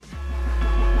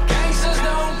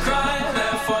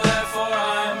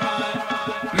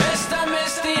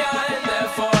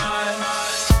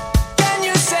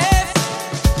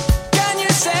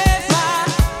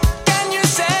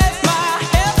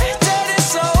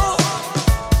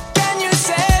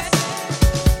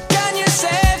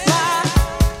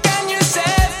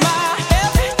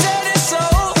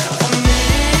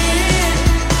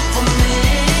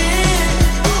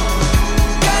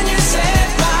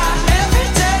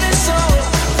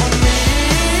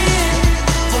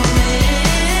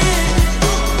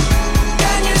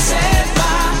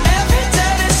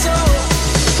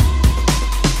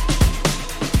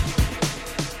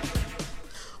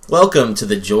Welcome to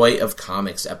the Joy of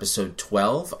Comics, episode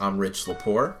 12. I'm Rich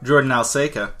Lepore. Jordan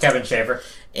Azaceta. Kevin Schaefer.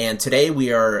 And today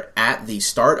we are at the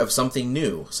start of something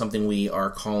new, something we are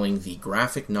calling the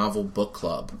Graphic Novel Book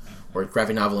Club, or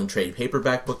Graphic Novel and Trade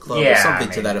Paperback Book Club, or something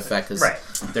to that effect, because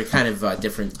they're kind of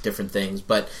different things.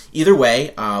 But either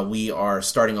way, we are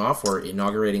starting off, we're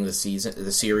inaugurating the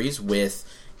series with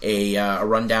a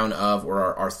rundown of,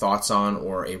 or our thoughts on,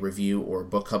 or a review or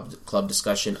book club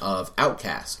discussion of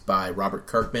Outcast by Robert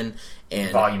Kirkman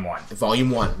and Volume 1.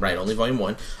 Volume 1, right, only Volume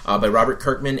 1, by Robert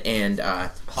Kirkman and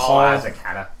Paul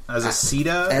Azaceta.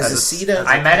 Azaceta.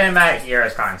 I met him at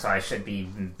Adheres Con, so I should be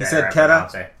better. He said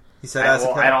Keta? He said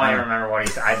Azaceta? I don't even remember what he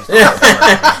said. I just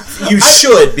You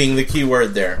should, being the key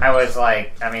word there. I was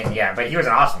like, but he was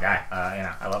an awesome guy.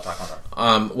 I love talking about him.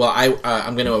 Well,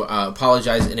 I'm going to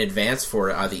apologize in advance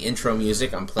for the intro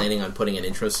music. I'm planning on putting an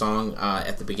intro song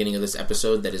at the beginning of this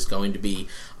episode that is going to be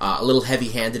a little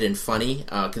heavy-handed and funny,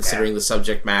 considering the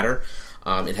subject matter.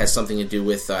 It has something to do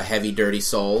with heavy, dirty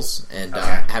souls and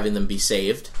having them be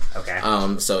saved. Okay.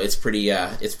 So it's pretty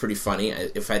funny.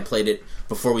 If I'd played it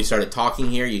before we started talking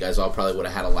here, you guys all probably would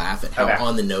have had a laugh at how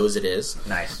on the nose it is.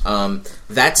 Nice.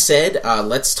 That said,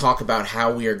 let's talk about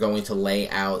how we are going to lay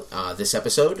out this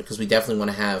episode, because we definitely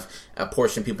want to have a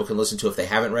portion people can listen to if they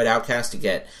haven't read Outcast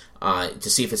to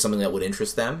see if it's something that would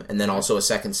interest them, and then also a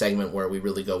second segment where we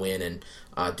really go in and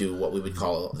do what we would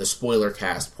call the spoiler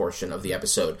cast portion of the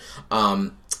episode.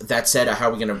 That said, how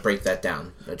are we going to break that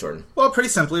down, Jordan? Well, pretty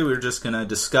simply, we're just going to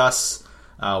discuss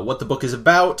what the book is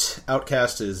about.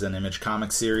 Outcast is an Image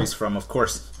comic series from, of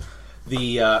course,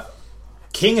 the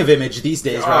king of Image these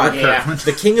days, Robert Kirkman.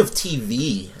 The king of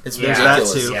TV. It's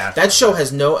ridiculous. That too. That show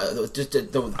has no...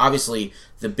 obviously,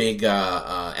 the big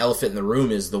elephant in the room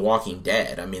is The Walking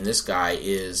Dead. I mean, this guy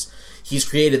is... He's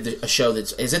created a show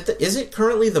that's... Is it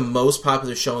currently the most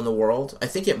popular show in the world? I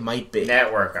think it might be.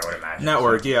 Network, I would imagine.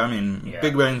 Network, yeah. I mean,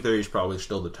 Big Bang Theory is probably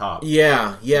still the top.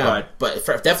 Yeah. But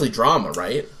definitely drama,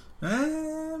 right?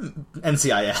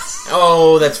 NCIS.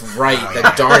 Oh, that's right.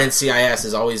 That darn NCIS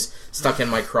is always stuck in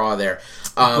my craw there.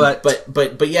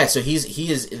 But yeah. So he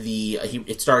is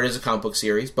it started as a comic book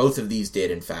series. Both of these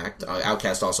did, in fact.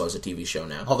 Outcast also has a TV show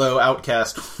now. Although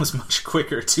Outcast was much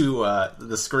quicker to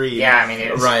the screen. Yeah, I mean,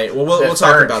 it was right. Well, we'll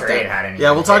talk about that.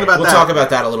 We'll talk about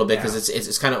that a little bit, because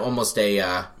it's kind of almost like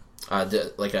a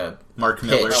Mark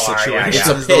Miller situation. It's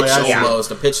a pitch almost,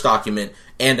 a pitch document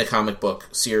and a comic book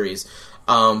series.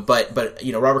 But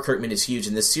Robert Kirkman is huge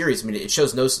in this series. I mean, it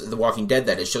shows The Walking Dead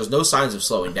it shows no signs of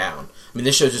slowing down. I mean,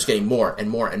 this show's just getting more and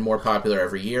more and more popular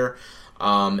every year.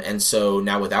 And so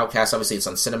now with Outcast, obviously it's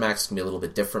on Cinemax. It's going to be a little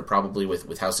bit different probably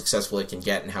with how successful it can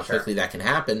get and how quickly that can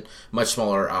happen. Much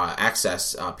smaller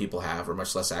access people have, or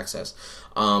much less access.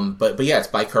 But yeah, it's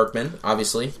by Kirkman,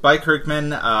 obviously. By Kirkman,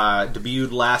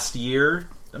 debuted last year.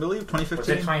 I believe 2015. Was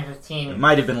it 2015? It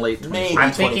might have been late 2014.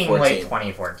 I'm thinking late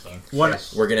 2014.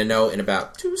 We're going to know in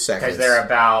about 2 seconds. Because they're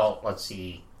about, let's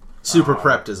see... Super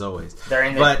prepped as always. They're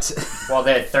in well,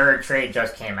 the third trade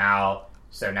just came out,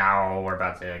 so now we're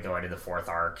about to go into the fourth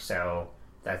arc, so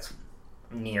that's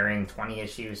nearing 20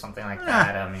 issues, something like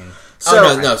that. I mean...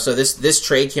 So this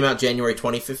trade came out January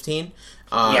 2015, meaning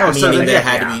that it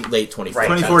had to be late 2014. Right,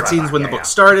 2014 is when the book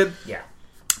started. Yeah.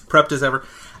 Prepped as ever.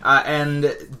 And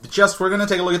we're going to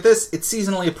take a look at this. It's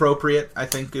seasonally appropriate. I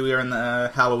think we are in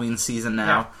the Halloween season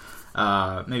now.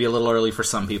 Maybe a little early for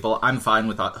some people. I'm fine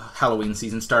with Halloween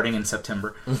season starting in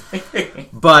September.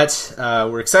 But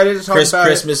we're excited to talk about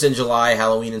Christmas in July,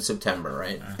 Halloween in September,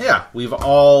 right? Yeah. We've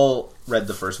all read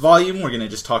the first volume. We're going to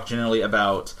just talk generally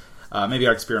about maybe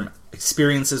our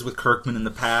experiences with Kirkman in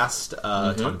the past.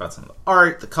 Talk about some of the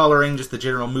art, the coloring, just the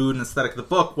general mood and aesthetic of the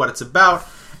book, what it's about.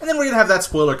 And then we're going to have that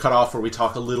spoiler cutoff where we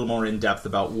talk a little more in depth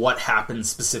about what happens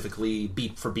specifically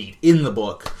beat for beat in the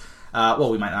book.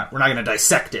 We're not going to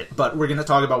dissect it, but we're going to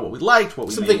talk about what we liked, what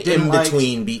we maybe didn't like. Something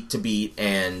in between beat to beat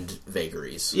and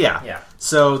vagaries. Yeah.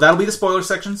 So that'll be the spoiler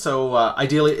section. So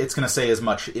ideally, it's going to say as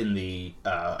much in the...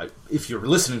 if you're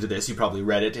listening to this, you probably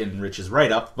read it in Rich's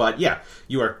write-up. But yeah,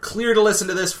 you are clear to listen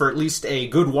to this for at least a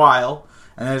good while.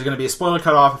 And there's going to be a spoiler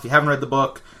cutoff if you haven't read the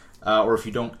book, or if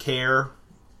you don't care.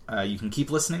 You can keep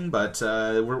listening, but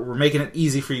we're making it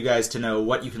easy for you guys to know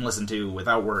what you can listen to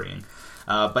without worrying.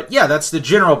 But yeah, that's the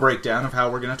general breakdown of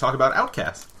how we're going to talk about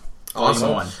Outcast.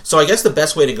 Awesome. So I guess the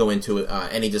best way to go into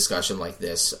any discussion like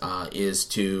this is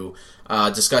to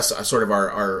discuss sort of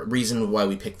our reason why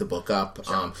we picked the book up.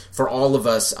 Sure. For all of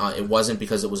us, it wasn't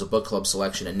because it was a book club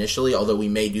selection initially, although we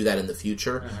may do that in the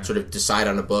future, sort of decide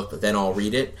on a book, but then all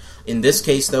read it. In this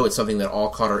case, though, it's something that all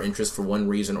caught our interest for one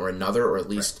reason or another, or at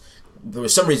least there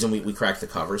was some reason we cracked the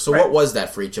cover. So what was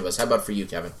that for each of us? How about for you,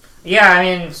 Kevin? Yeah, I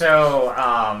mean, so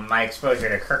my exposure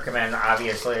to Kirkman,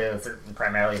 obviously,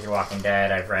 primarily through Walking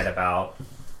Dead. I've read about,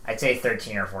 I'd say,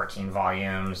 13 or 14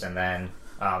 volumes, and then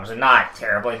so not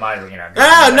terribly much,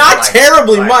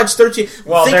 terribly much. 13.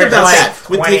 Well, think about that.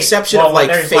 20, with the exception of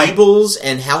Fables like,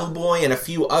 and Hellboy and a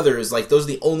few others, like those are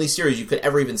the only series you could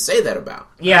ever even say that about.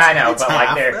 Yeah, I know,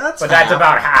 but that's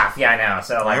about half. Yeah, I know.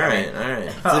 So like, all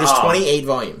right. So there's 28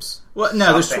 volumes. Well,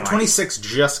 no, there's 26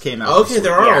 just came out. Okay,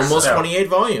 there are almost 28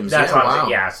 volumes. That's what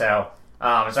wow. So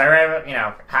I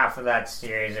read half of that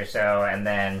series or so, and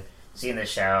then seeing the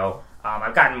show.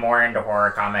 I've gotten more into horror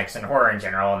comics and horror in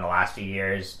general in the last few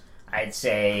years. I'd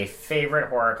say favorite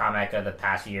horror comic of the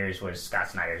past few years was Scott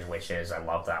Snyder's Witches. I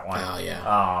love that one. Oh,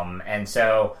 yeah. And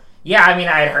so, yeah, I mean,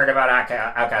 I had heard about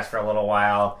Outcast for a little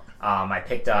while. I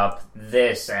picked up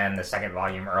this and the second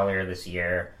volume earlier this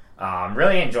year.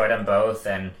 Really enjoyed them both.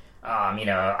 And,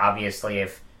 obviously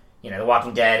if, The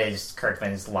Walking Dead is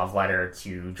Kirkman's love letter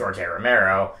to George A.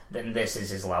 Romero, then this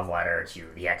is his love letter to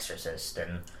The Exorcist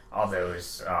and all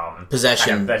those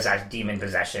demon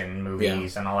possession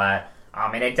movies and all that.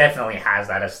 And it definitely has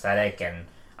that aesthetic, and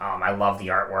I love the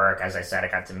artwork. As I said, I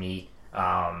got to meet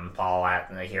Paul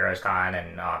at the Heroes Con,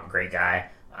 and great guy,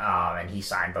 and he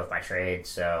signed both my trades,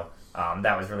 so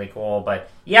that was really cool. But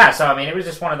yeah, so I mean, it was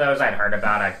just one of those I'd heard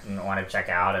about, I wanted to check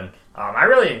out, and I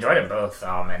really enjoyed them both,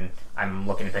 and I'm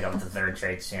looking to pick up the third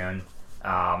trade soon.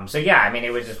 So yeah, I mean,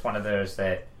 it was just one of those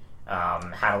that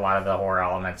had a lot of the horror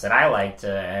elements that I liked,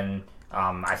 and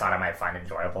I thought I might find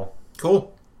enjoyable.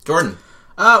 Cool. Jordan?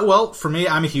 Well, for me,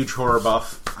 I'm a huge horror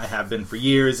buff. I have been for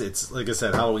years. It's, like I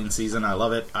said, Halloween season. I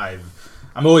love it.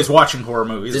 I'm always watching horror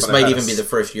movies. This might even be the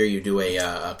first year you do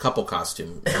a couple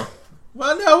costume. No?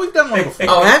 Well, no, we've done one before.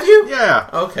 Oh, have you? Yeah.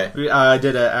 Okay. I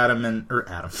did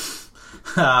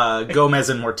Gomez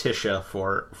and Morticia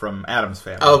from Addams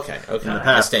Family. Okay.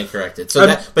 I stand corrected. So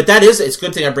it's a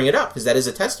good thing I bring it up, because that is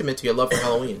a testament to your love for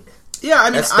Halloween. Yeah, I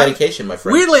mean, that's dedication, my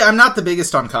friend. Weirdly, I'm not the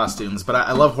biggest on costumes, but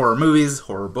I love horror movies,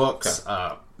 horror books.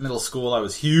 Okay. Middle school, I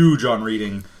was huge on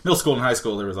reading. Middle school and high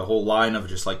school, there was a whole line of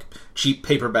just like cheap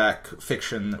paperback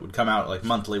fiction that would come out like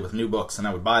monthly with new books, and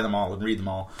I would buy them all and read them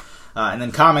all. And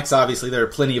then comics, obviously, there are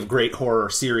plenty of great horror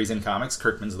series in comics.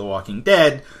 Kirkman's The Walking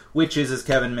Dead, Witches, as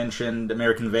Kevin mentioned,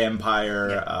 American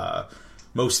Vampire,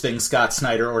 most things Scott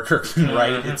Snyder or Kirkman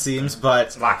write, it seems, but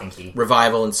it's lock and key.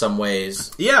 Revival in some ways.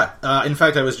 Yeah. In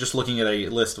fact, I was just looking at a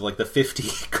list of like the 50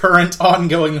 current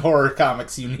ongoing horror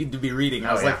comics you need to be reading.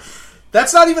 I was like,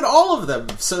 that's not even all of them,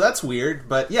 so that's weird.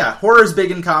 But yeah, horror's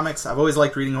big in comics. I've always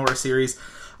liked reading horror series.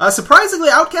 Surprisingly,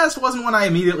 Outcast wasn't one I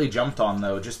immediately jumped on,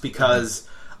 though, just because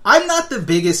I'm not the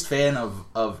biggest fan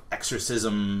of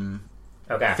exorcism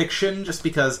fiction, just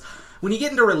because when you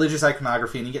get into religious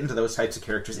iconography and you get into those types of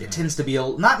characters, it tends to be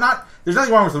not there's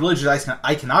nothing wrong with religious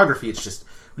iconography. It's just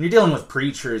when you're dealing with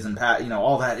preachers and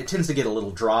all that, it tends to get a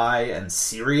little dry and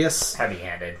serious,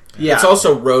 heavy-handed. Yeah, it's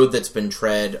also road that's been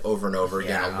tread over and over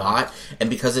again a lot, and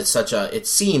because it's it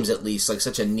seems at least like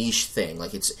such a niche thing.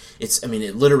 Like it's I mean,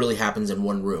 it literally happens in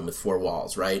one room with four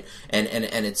walls, right? And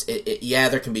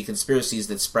there can be conspiracies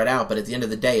that spread out, but at the end of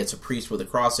the day, it's a priest with a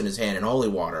cross in his hand and holy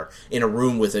water in a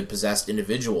room with a possessed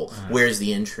individual. Where's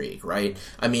the intrigue, right?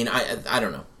 I mean, I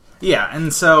don't know. Yeah,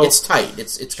 and so it's tight.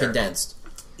 It's condensed.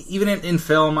 Even in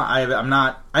film, I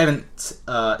haven't.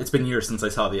 It's been years since I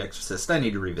saw The Exorcist. I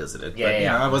need to revisit it.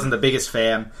 I wasn't the biggest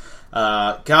fan.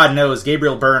 God knows,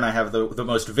 Gabriel Byrne, I have the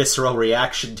most visceral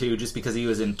reaction to, just because he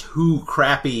was in two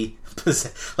crappy,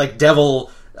 like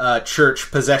devil church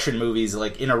possession movies,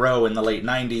 like in a row in the late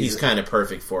 '90s. He's kind of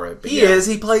perfect for it. He is.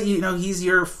 He played. He's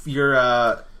your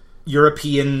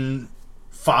European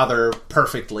father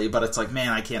perfectly, but it's like, man,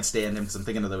 I can't stand him because I'm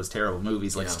thinking of those terrible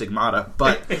movies like Stigmata.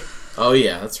 But oh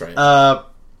yeah, that's right.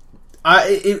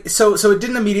 So it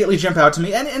didn't immediately jump out to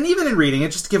me, and even in reading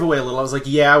it, just to give away a little, I was like,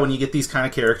 yeah, when you get these kind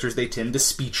of characters, they tend to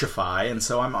speechify, and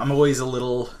so I'm always a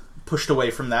little pushed away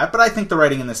from that. But I think the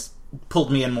writing in this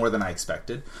pulled me in more than I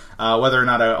expected. Whether or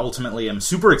not I ultimately am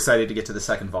super excited to get to the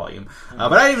second volume,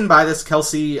 but I didn't even buy this.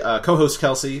 Kelsey, co-host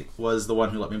Kelsey, was the one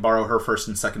who let me borrow her first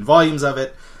and second volumes of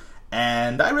it.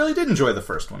 And I really did enjoy the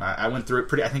first one. I went through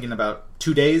it I think in about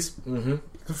 2 days. Mm-hmm.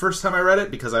 The first time I read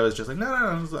it, because I was just like,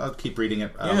 no, I'll keep reading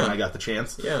it when I got the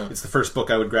chance. Yeah. It's the first book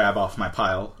I would grab off my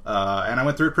pile, and I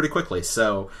went through it pretty quickly.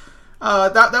 So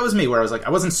that was me, where I was like, I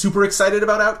wasn't super excited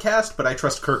about Outcast, but I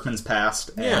trust Kirkman's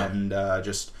past, and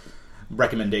just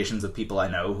recommendations of people I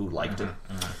know who liked it.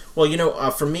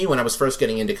 Well, for me, when I was first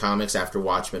getting into comics after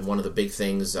Watchmen, one of the big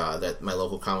things that my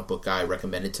local comic book guy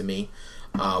recommended to me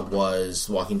was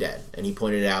Walking Dead. And he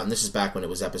pointed out, and this is back when it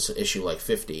was issue like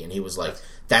 50, and he was like,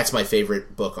 that's my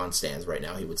favorite book on stands right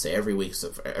now. He would say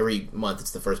every month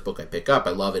it's the first book I pick up. I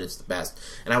love it. It's the best.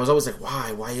 And I was always like,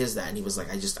 why? Why is that? And he was like,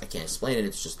 I can't explain it.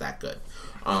 It's just that good.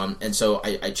 And so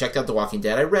I checked out The Walking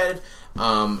Dead. I read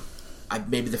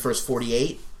maybe the first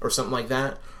 48 or something like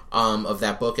that of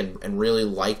that book and really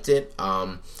liked it.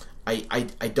 I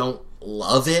don't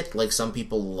love it like some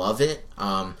people love it.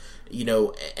 And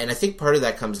I think part of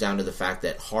that comes down to the fact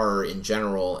that horror in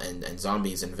general and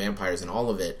zombies and vampires and all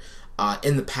of it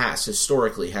in the past,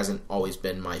 historically, hasn't always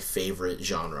been my favorite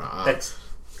genre. That's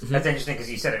interesting because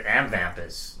you said it. Amvamp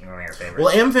is one of your favorites.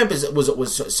 Well, Amvamp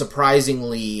was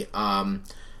surprisingly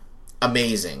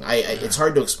amazing. It's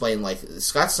hard to explain. Like,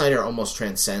 Scott Snyder almost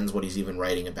transcends what he's even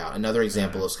writing about. Another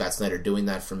example of Scott Snyder doing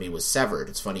that for me was Severed.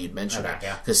 It's funny you'd mention it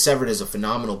because Severed is a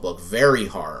phenomenal book, very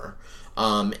horror.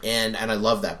 And I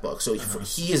love that book. So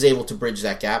he is able to bridge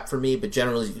that gap for me, but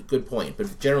good point.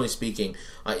 But generally speaking,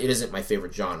 it isn't my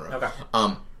favorite genre. Okay.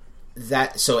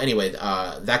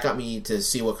 That got me to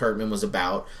see what Kirkman was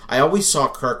about. I always saw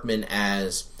Kirkman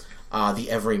as the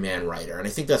everyman writer, and I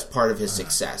think that's part of his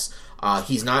success.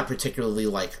 He's not particularly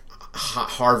like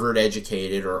Harvard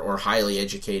educated or highly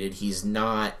educated. He's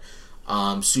not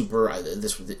super.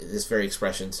 This very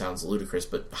expression sounds ludicrous,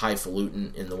 but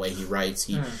highfalutin in the way he writes.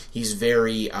 He's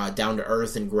very down to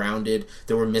earth and grounded.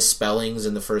 There were misspellings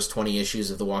in the first 20 issues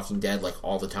of The Walking Dead, like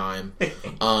all the time.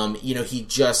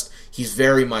 He's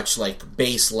very much like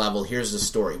base level. Here's the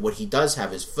story. What he does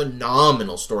have is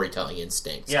phenomenal storytelling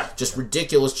instincts. Yeah, just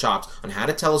ridiculous chops on how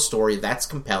to tell a story that's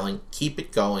compelling. Keep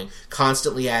it going.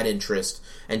 Constantly add interest,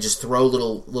 and just throw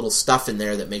little stuff in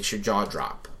there that makes your jaw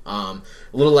drop. A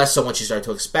little less so once you start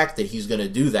to expect that he's going to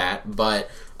do that,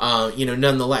 but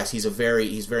nonetheless, he's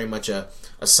very much a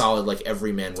solid like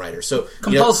everyman writer. So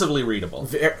compulsively readable,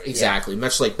 exactly.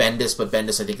 Much like Bendis, but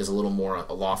Bendis I think is a little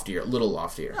loftier.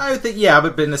 I think,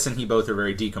 but Bendis and he both are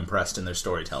very decompressed in their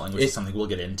storytelling, which is something we'll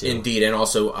get into. Indeed, and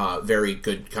also very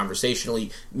good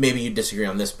conversationally. Maybe you disagree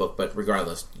on this book, but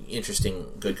regardless, interesting,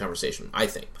 good conversation, I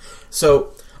think.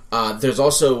 So there's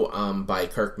also by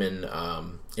Kirkman,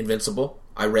 Invincible.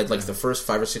 I read like the first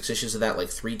 5 or 6 issues of that like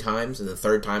 3 times, and the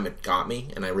third time it got me,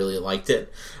 and I really liked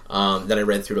it. Then I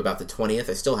read through to about the 20th.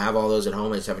 I still have all those at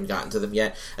home. I just haven't gotten to them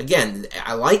yet. Again,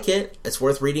 I like it. It's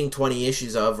worth reading 20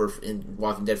 issues of, or in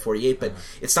Walking Dead 48, but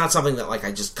it's not something that like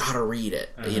I just gotta read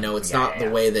it. It's not the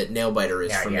way that Nailbiter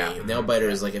is for me. Nailbiter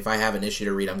is like if I have an issue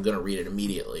to read, I'm gonna read it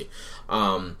immediately.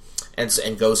 And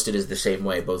Ghosted is the same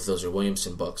way. Both of those are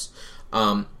Williamson books.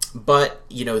 But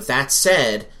that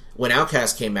said, when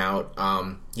Outcast came out,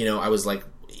 I was like,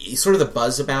 sort of the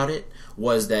buzz about it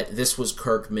was that this was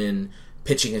Kirkman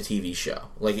pitching a TV show.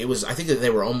 Like it was, I think that they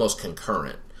were almost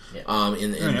concurrent in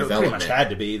development. It pretty much had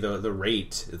to be the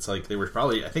rate. It's like they were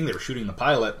I think they were shooting the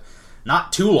pilot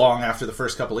not too long after the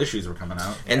first couple issues were coming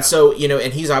out. And so,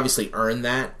 and he's obviously earned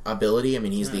that ability. I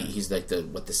mean, he's like the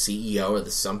CEO or the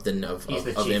something of he's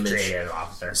the of chief Image. creative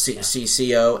officer.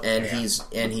 CCO, and he's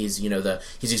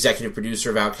he's executive producer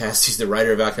of Outcast, he's the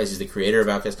writer of Outcast, he's the creator of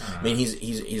Outcast. I mean,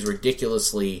 he's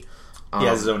ridiculously he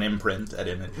has his own imprint at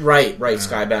Image. Right,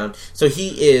 Skybound. So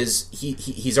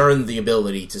he's earned the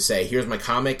ability to say, here's my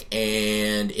comic,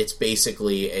 and it's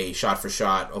basically a shot for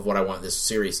shot of what I want this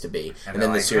series to be. And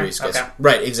then the series gets... Okay.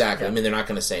 Right, exactly. Yeah. I mean, they're not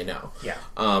going to say no. Yeah.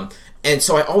 And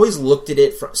so I always looked at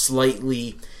it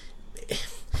slightly...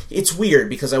 It's weird,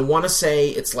 because I want to say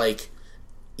it's like...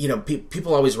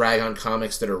 people always rag on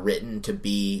comics that are written to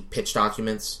be pitch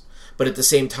documents, but at the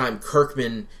same time,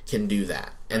 Kirkman can do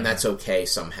that. And that's okay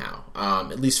somehow,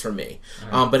 at least for me.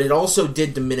 But it also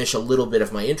did diminish a little bit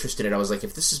of my interest in it. I was like,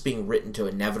 if this is being written to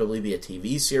inevitably be a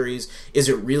TV series, is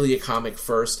it really a comic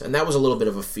first? And that was a little bit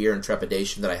of a fear and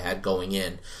trepidation that I had going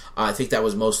in. I think that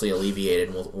was mostly alleviated,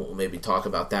 and we'll maybe talk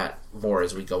about that more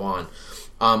as we go on.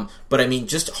 But I mean,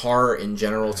 just horror in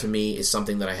general to me is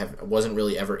something that I wasn't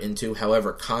really ever into.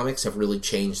 However, comics have really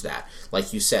changed that.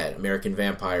 Like you said, American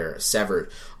Vampire,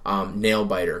 Severed,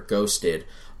 Nailbiter, Ghosted.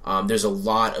 There's a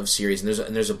lot of series,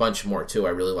 and there's a bunch more too.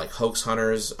 I really like Hoax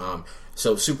Hunters.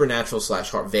 So Supernatural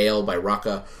 / Veil by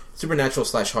Rucka. Supernatural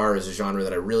 / horror is a genre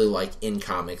that I really like in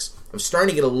comics. I'm starting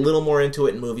to get a little more into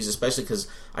it in movies, especially because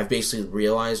I've basically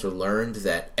realized or learned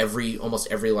that almost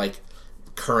every like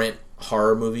current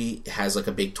horror movie has like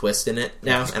a big twist in it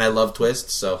now, and I love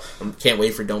twists, so I can't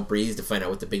wait for Don't Breathe to find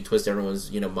out what the big twist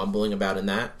everyone's mumbling about in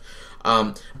that.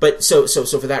 But so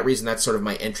for that reason, that's sort of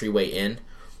my entryway in.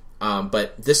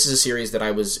 But this is a series that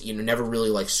I was never really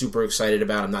like super excited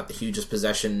about. I'm not the hugest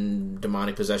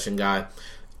demonic possession guy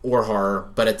or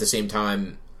horror, but at the same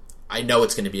time, I know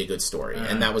it's going to be a good story,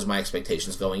 and that was my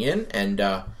expectations going in, and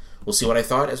we'll see what I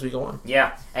thought as we go on.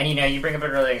 Yeah, and you bring up a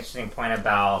really interesting point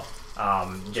about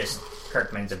just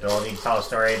Kirkman's ability to tell a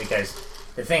story, because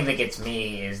the thing that gets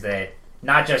me is that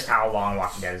not just how long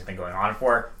Walking Dead has been going on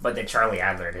for, but that Charlie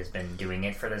Adlard has been doing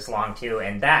it for this long too,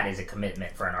 and that is a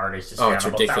commitment for an artist to stay on it's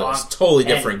the book that ridiculous. long. Totally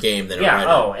different game than a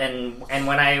writer. And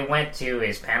when I went to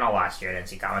his panel last year at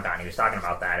NC Comic Con, he was talking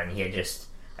about that, and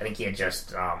I think he had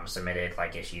just submitted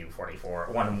like issue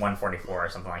 144 or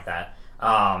something like that.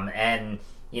 And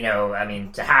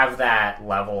to have that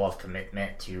level of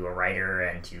commitment to a writer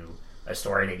and to a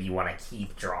story that you want to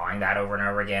keep drawing that over and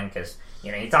over again, because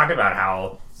he talked about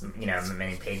how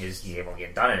many pages he's able to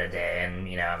get done in a day,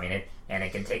 and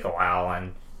it can take a while,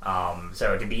 and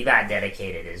so to be that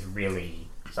dedicated is really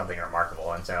something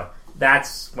remarkable, and so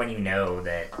that's when you know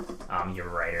that you're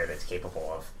a writer that's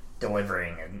capable of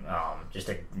delivering just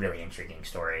a really intriguing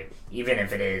story, even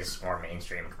if it is more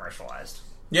mainstream and commercialized.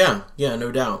 Yeah,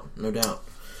 no doubt.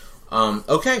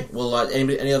 Okay, well,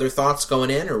 any other thoughts going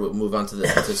in, or we'll move on to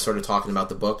sort of talking about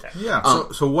the book? Yeah.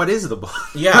 So what is the book?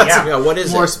 Yeah. What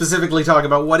is more it? specifically, talk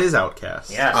about what is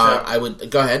Outcast. Yeah. So, I would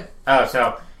go ahead. Oh,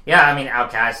 so yeah,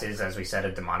 Outcast is, as we said,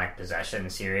 a demonic possession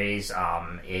series.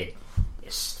 It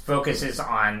focuses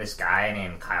on this guy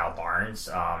named Kyle Barnes.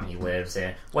 He lives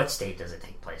in... What state does it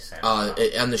take place in?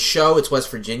 On the show, it's West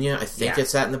Virginia. I think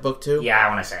it's that in the book, too. Yeah, I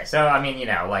want to say. So,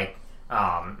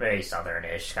 very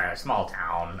southernish, kind of small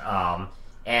town.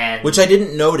 And which I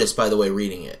didn't notice, by the way,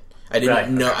 reading it. I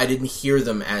didn't really? Okay. I didn't hear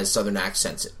them as Southern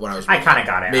accents when I was reading I kind of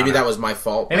got it. Maybe that was my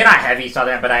fault. Maybe not heavy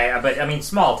Southern, but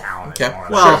small town. Okay.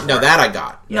 Well, no, that I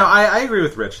got. No, I agree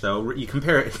with Rich, though. You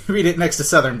compare it, you read it next to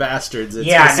Southern Bastards, it's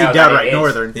no, downright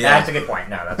Northern. Yeah. That's a good point.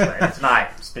 No, that's right. It's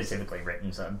not specifically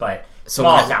written, but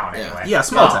small town anyway. Yeah,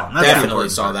 small town. That's definitely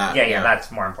saw that. Yeah,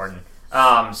 that's more important.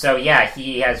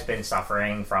 He has been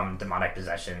suffering from demonic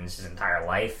possessions his entire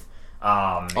life.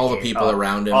 All the people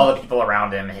around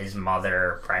him. His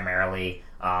mother primarily,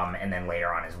 and then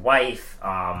later on his wife,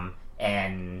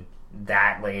 and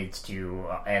that leads to,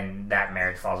 and that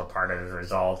marriage falls apart as a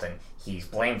result, and he's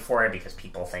blamed for it because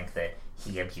people think that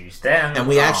he abused them. And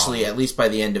we actually, at least by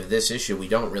the end of this issue, we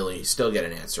don't really still get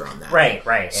an answer on that.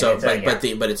 Right. So, but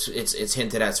it's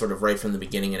hinted at sort of right from the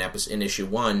beginning in issue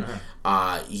 1.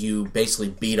 You basically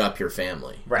beat up your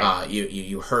family. Right.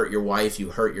 You hurt your wife. You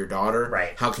hurt your daughter.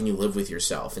 Right. How can you live with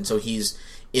yourself? And so he's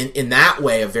in that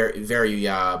way a very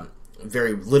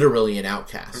literally an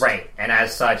outcast. Right. And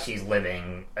as such, he's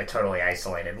living a totally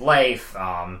isolated life.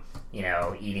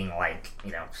 Eating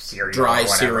cereal, dry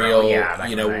cereal, while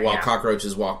yeah.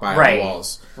 cockroaches walk by right. on the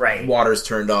walls, right? Water's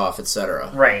turned off, etc.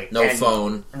 Right, no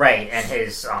phone, right? And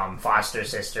his foster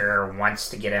sister wants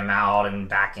to get him out and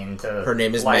back into her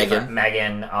name is life.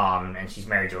 Megan, and she's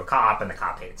married to a cop, and the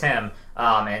cop hates him,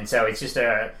 and so it's just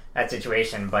that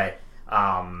situation. But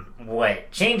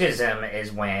what changes him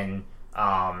is when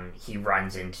he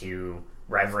runs into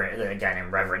a guy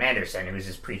named Reverend Anderson, who's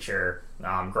his preacher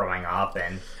growing up,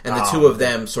 and the two of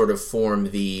them sort of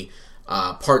form the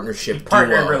partnership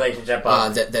duo, relationship.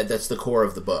 That's the core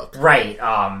of the book, right?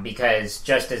 Because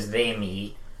just as they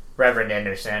meet, Reverend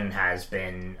Anderson has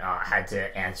been had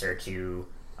to answer to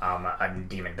a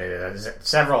demon,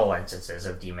 several instances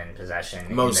of demon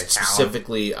possession. Most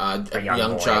specifically, a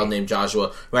young child named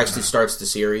Joshua, who actually starts the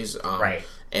series, right?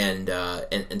 And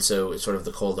so it's sort of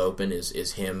the cold open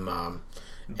is him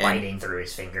biting through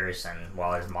his fingers, and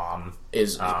while his mom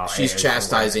she's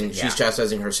chastising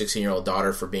her 16-year-old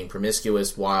daughter for being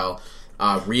promiscuous, while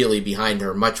really behind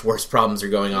her much worse problems are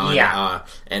going on.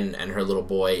 And her little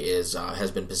boy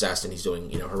has been possessed, and he's doing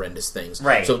horrendous things.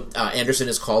 Right. So Anderson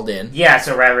is called in. Yeah.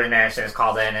 So Reverend Anderson is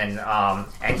called in,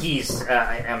 and he's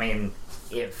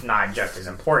if not just as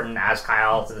important as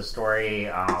Kyle to the story,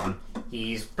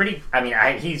 he's pretty.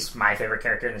 He's my favorite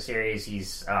character in the series.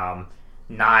 He's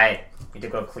not to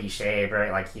go cliche,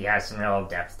 but he has some real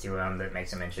depth to him that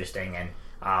makes him interesting, and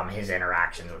his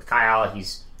interactions with Kyle,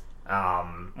 he's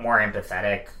more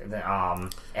empathetic,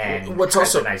 and what's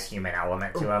has also a nice human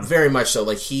element to him. Very much so.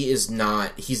 He's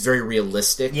very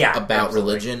realistic about absolutely.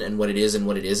 religion and what it is and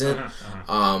what it isn't,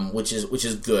 which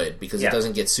is good because it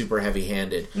doesn't get super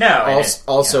heavy-handed. No.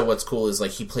 Also, what's cool is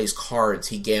he plays cards,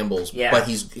 he gambles, but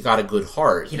he's got a good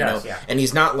heart. He does, and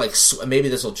he's not maybe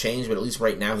this will change, but at least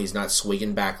right now he's not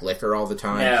swigging back liquor all the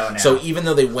time. No. So even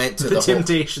though they went to the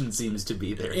temptation seems to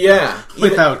be there. Yeah,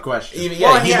 without question.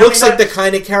 He looks like the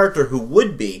kind of character character who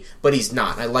would be, but he's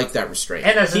not. I like that restraint.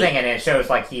 And that's the thing, and it shows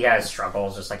like he has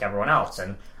struggles just like everyone else.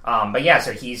 And but yeah,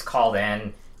 so he's called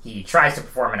in. He tries to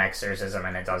perform an exorcism,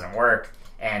 and it doesn't work.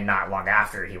 And not long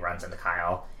after, he runs into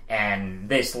Kyle, and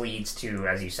this leads to,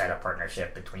 as you said, a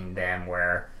partnership between them,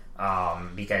 where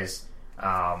because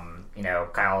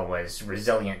Kyle was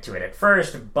resilient to it at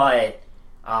first, but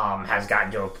has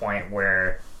gotten to a point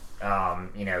where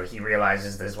he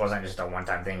realizes this wasn't just a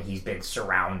one-time thing. He's been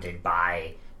surrounded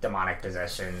by demonic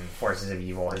possession, forces of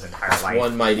evil his entire life.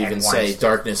 One might even say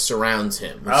darkness surrounds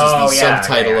him, which is the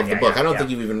subtitle of the book. I don't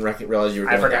think you even realized you were doing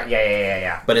I forgot. that.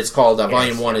 Yeah. But it's called,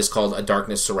 Volume 1 is called A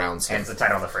Darkness Surrounds Him. And it's the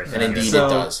title of the first And indeed it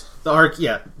does. The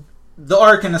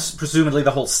arc and presumably the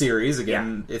whole series,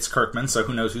 again, it's Kirkman, so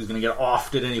who knows who's going to get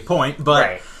offed at any point,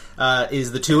 but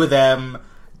is the two of them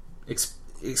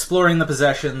exploring the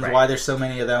possessions, why there's so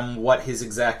many of them, what his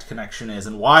exact connection is,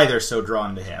 and why they're so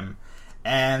drawn to him.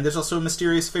 And there's also a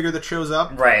mysterious figure that shows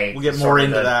up. Right. We'll get more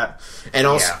into that. And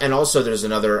also there's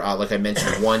another, like I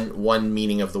mentioned, one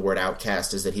meaning of the word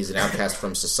outcast is that he's an outcast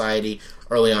from society.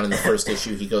 Early on in the first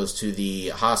issue, he goes to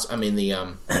the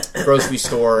grocery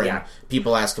store, and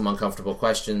people ask him uncomfortable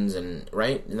questions, and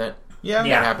and that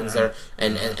happens there,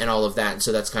 and all of that. And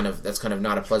so that's kind of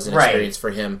not a pleasant experience for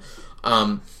him.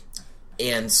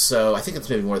 And so I think it's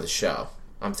maybe more the show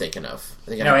I'm thinking of.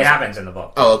 It happens in the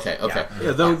book. Oh, okay.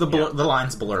 Yeah, the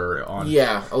lines blur on.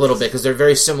 Yeah, a little bit, because they're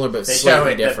very similar but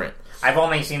slightly different. I've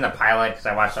only seen the pilot because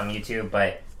I watched it on YouTube,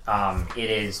 but it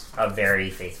is a very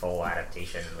faithful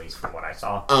adaptation, at least from what I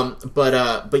saw.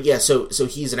 But yeah, so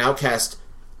he's an outcast,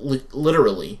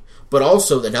 literally. But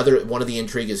also, another one of the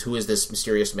intrigue is who is this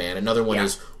mysterious man. Another one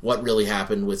is what really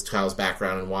happened with Kyle's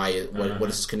background and why. What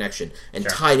is his connection? And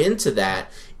tied into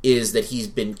that is that he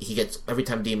gets, every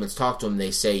time demons talk to him,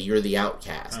 they say, "You're the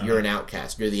outcast. You're an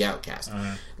outcast. You're the outcast."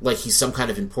 Like he's some kind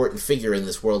of important figure in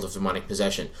this world of demonic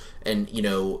possession. And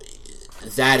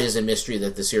that is a mystery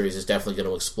that the series is definitely going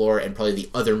to explore, and probably the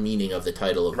other meaning of the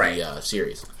title of the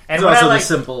series. And there's also the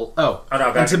simple.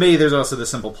 And to me, there's also the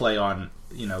simple play on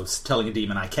telling a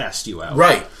demon, "I cast you out."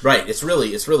 Right. It's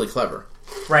really clever.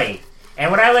 Right.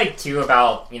 And what I like too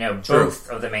about both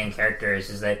of the main characters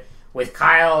is that with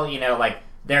Kyle,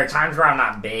 there are times where I'm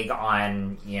not big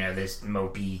on this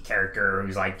mopey character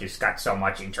who's just got so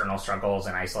much internal struggles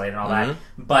and isolated and all that.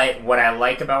 But what I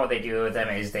like about what they do with them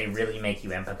is they really make you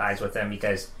empathize with him,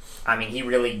 because he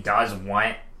really does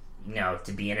want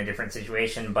to be in a different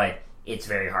situation, but it's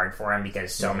very hard for him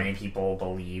because so many people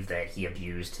believe that he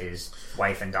abused his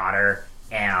wife and daughter.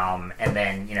 And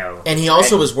then, And he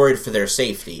also was worried for their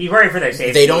safety. He's worried for their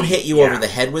safety. They don't hit you over the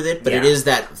head with it, but it is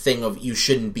that thing of, you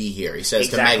shouldn't be here, he says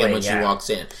to Megan when she walks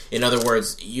in. In other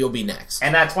words, you'll be next.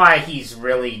 And that's why he's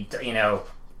really,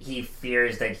 he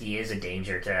fears that he is a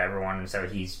danger to everyone, so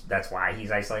that's why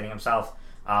he's isolating himself.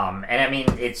 And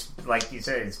it's, like you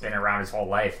said, it's been around his whole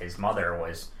life. His mother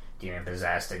was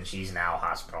demon-possessed, and she's now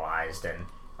hospitalized, and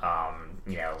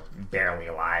barely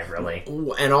alive, really.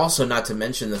 And also, not to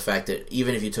mention the fact that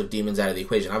even if you took demons out of the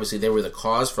equation, obviously they were the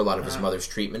cause for a lot of his mother's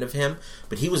treatment of him,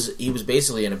 but he was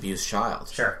basically an abused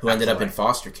child who ended up in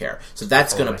foster care. So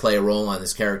that's going to play a role on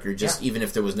this character, even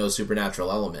if there was no supernatural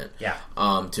element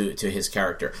to his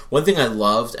character. One thing I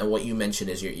loved, and what you mentioned,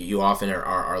 is you often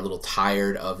are a little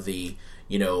tired of the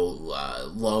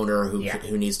loner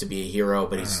who needs to be a hero,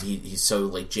 but he's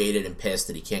so jaded and pissed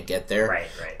that he can't get there.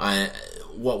 Right.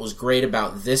 What was great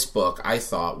about this book, I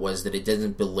thought, was that it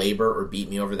didn't belabor or beat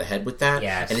me over the head with that,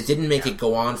 and it didn't make it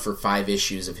go on for 5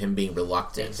 issues of him being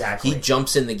reluctant. Exactly. He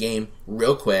jumps in the game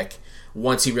real quick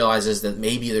once he realizes that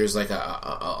maybe there's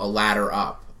a ladder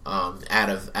up. Out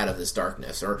of this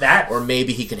darkness, or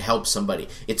maybe he can help somebody.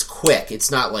 It's quick.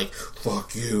 It's not like,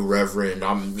 "Fuck you, Reverend."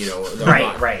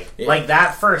 Right. Like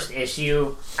that first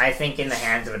issue, I think in the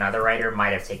hands of another writer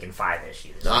might have taken 5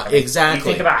 issues. Exactly. You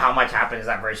think about how much happens in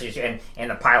that first issue, and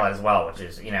the pilot as well, which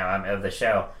is of the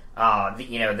show.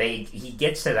 He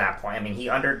gets to that point. He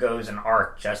undergoes an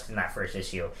arc just in that first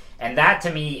issue, and that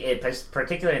to me,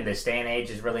 particularly in this day and age,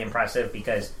 is really impressive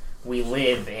because we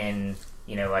live in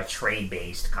a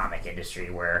trade-based comic industry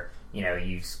where,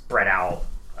 you spread out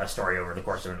a story over the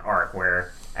course of an arc,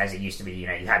 where, as it used to be, you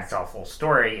had to tell a full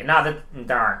story. And not that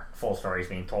there aren't full stories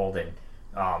being told in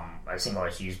a single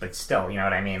issues, but still, you know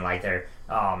what I mean?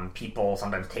 People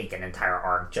sometimes take an entire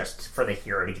arc just for the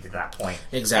hero to get to that point.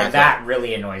 Exactly. And that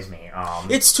really annoys me.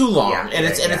 It's too long, and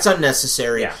it's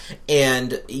unnecessary. Yeah.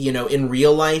 And, in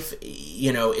real life,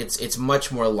 it's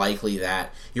much more likely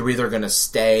that you're either going to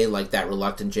stay like that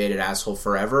reluctant, jaded asshole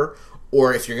forever,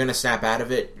 or if you're going to snap out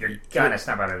of it, you're gonna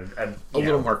snap out of a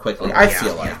little more quickly. I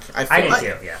feel like. I do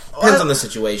too. Yeah, depends on the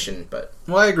situation, but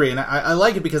well, I agree, and I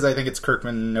like it because I think it's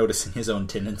Kirkman noticing his own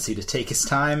tendency to take his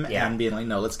time and being like,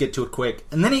 no, let's get to it quick,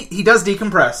 and then he does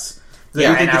decompress.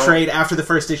 I think the trade after the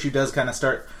first issue does kind of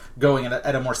start going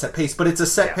at a more set pace, but it's a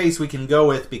set pace we can go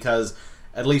with because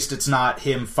at least it's not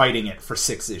him fighting it for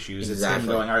 6 issues. Exactly. It's him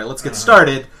going, all right, let's get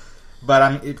started.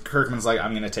 But Kirkman's like,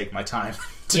 I'm going to take my time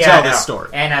to tell this story.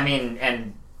 And I mean,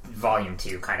 and Volume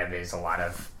 2 kind of is a lot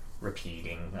of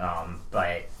repeating.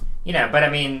 But I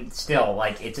mean, still,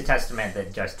 like, it's a testament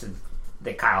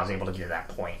that Kyle's able to get to that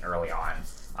point early on.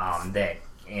 That,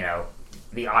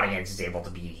 the audience is able to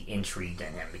be intrigued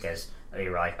in him because they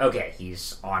were like, okay,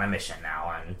 he's on a mission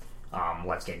now, and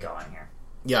let's get going here.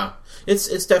 Yeah,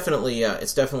 it's definitely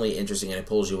interesting, and it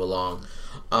pulls you along.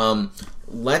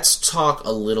 Let's talk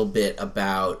a little bit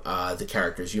about the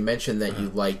characters. You mentioned that you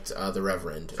liked the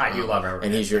Reverend. I do love Reverend,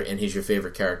 and he's your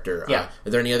favorite character. Yeah. Are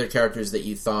there any other characters that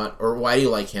you thought, or why do you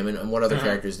like him, and what other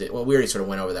characters did? Well, we already sort of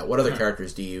went over that. What other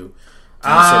characters do you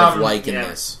sort of like in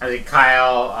this? I think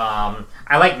Kyle.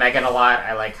 I like Megan a lot.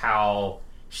 I like how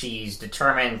she's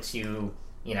determined to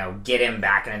get him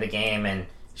back into the game, and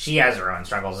she has her own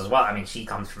struggles as well. I mean, she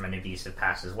comes from an abusive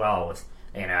past as well with,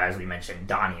 as we mentioned,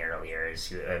 Donnie earlier,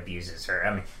 who abuses her.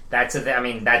 I mean, that's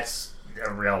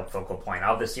a real focal point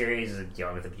of the series, is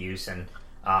dealing with abuse and,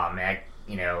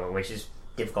 which is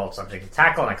a difficult subject to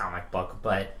tackle in a comic book,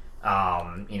 but,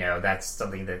 that's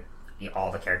something that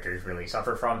all the characters really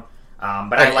suffer from.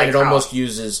 But I like it almost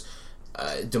uses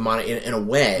demonic in a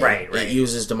way. Right. It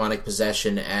uses demonic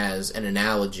possession as an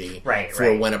analogy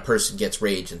for when a person gets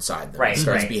rage inside them. Right. It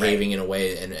starts behaving in a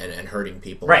way and hurting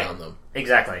people around them.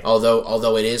 Exactly.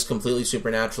 Although it is completely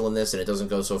supernatural in this, and it doesn't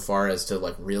go so far as to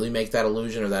like really make that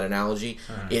illusion or that analogy,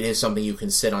 it is something you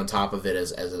can sit on top of it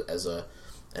as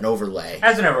an overlay.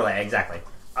 As an overlay, exactly.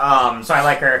 So I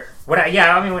like her.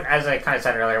 As I kind of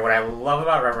said earlier, what I love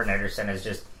about Reverend Ederson is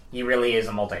just he really is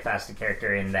a multifaceted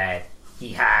character in that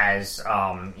he has,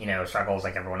 struggles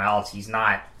like everyone else. He's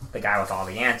not the guy with all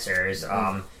the answers,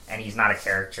 and he's not a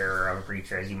character of a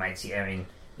preacher, as you might see. I mean,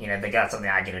 they got something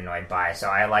I get annoyed by. So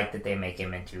I like that they make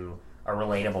him into a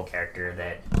relatable character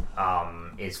that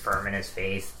is firm in his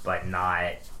faith, but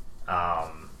not,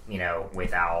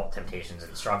 without temptations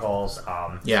and struggles.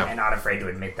 And not afraid to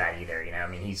admit that either. I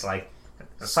mean, he's like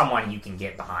someone you can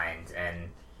get behind,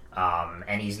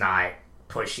 and he's not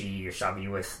pushy or shovey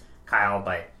with Kyle,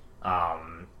 but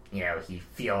he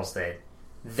feels that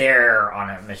they're on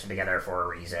a mission together for a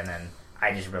reason, and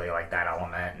I just really like that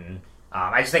element, and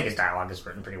I just think his dialogue is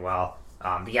written pretty well.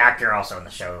 The actor also in the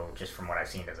show, just from what I've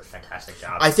seen, does a fantastic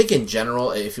job. I think in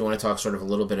general, if you want to talk sort of a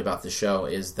little bit about the show,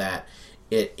 is that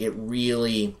it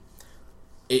really...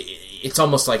 It's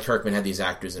almost like Kirkman had these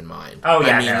actors in mind. Oh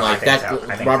yeah,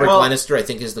 Robert Glenister, I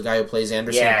think, is the guy who plays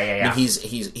Anderson. Yeah. I mean,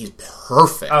 he's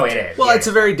perfect. Oh, it is. Well, it's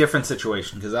a very different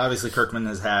situation because obviously Kirkman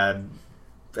has had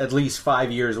at least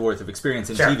 5 years worth of experience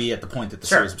in TV at the point that the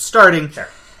series was starting. Sure.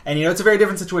 And it's a very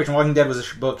different situation. Walking Dead was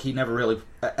a book he never really,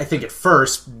 I think at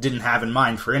first, didn't have in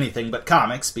mind for anything but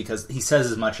comics because he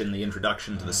says as much in the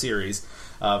introduction to the series.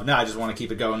 No, I just want to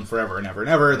keep it going forever and ever and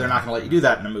ever. They're not going to let you do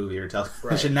that in a movie or television.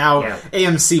 Right. Now,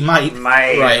 AMC might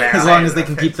as long as they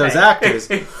can keep those actors.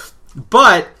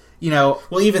 But,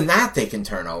 Well, even that they can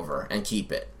turn over and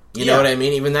keep it. You know what I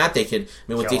mean? Even that they could,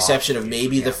 with the exception of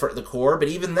maybe the core, but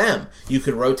even them, you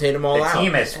could rotate them all out. The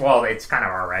team is, it's kind of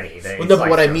already. But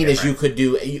what I mean is you could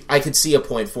do, I could see a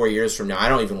point 4 years from now, I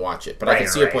don't even watch it, but I could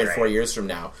see a point 4 years from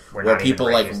now where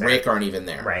people like Rick aren't even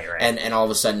there. Right. And all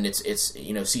of a sudden it's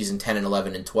season 10 and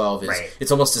 11 and 12 it's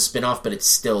almost a spin-off, but it's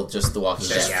still just The Walking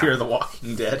Dead. Just Fear the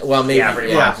Walking Dead. Well, maybe.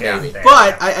 Maybe.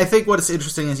 But I think what's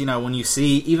interesting is, when you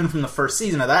see, even from the first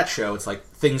season of that show, it's like,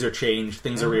 things are changed,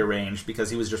 things are rearranged,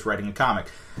 because he was just writing a comic.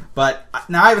 But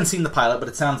now I haven't seen the pilot, but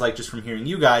it sounds like, just from hearing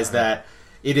you guys, that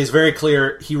it is very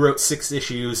clear he wrote 6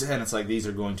 issues, and it's like, these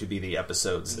are going to be the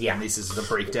episodes. Yeah. And these is the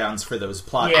breakdowns for those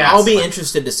plots. Yeah, I'll be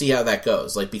interested to see how that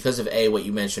goes. Because of what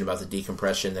you mentioned about the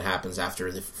decompression that happens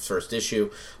after the first issue.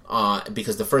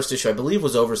 Because the first issue, I believe,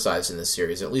 was oversized in this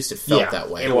series. At least it felt that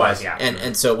way. It was,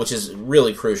 And so, which is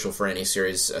really crucial for any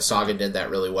series. Saga did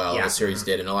that really well. The series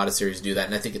did, and a lot of series do that.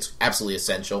 And I think it's absolutely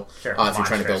essential if you're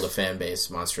trying to build a fan base.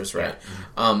 Monstrous, right?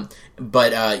 Yeah.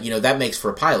 But that makes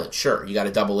for a pilot. Sure, you got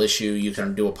a double issue. You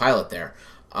can do a pilot there.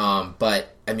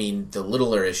 But I mean, the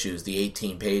littler issues, the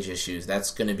 18-page issues,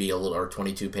 that's going to be a little, or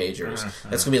 22-pagers.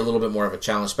 That's going to be a little bit more of a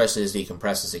challenge, especially as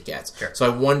decompressed as it gets. Sure. So I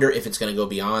wonder if it's going to go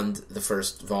beyond the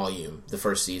first volume, the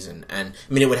first season. And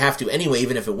I mean, it would have to anyway,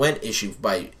 even if it went issue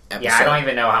by episode. Yeah, I don't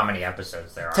even know how many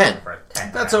episodes there are.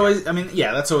 10. That's always. I mean,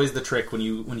 yeah, that's always the trick when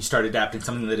you start adapting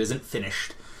something that isn't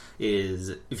finished.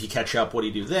 Is if you catch up, what do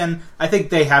you do then? I think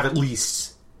they have at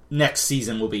least next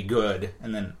season will be good,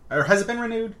 and then or has it been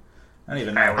renewed? I don't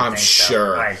even know. I'm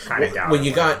sure. So. I kind of doubt when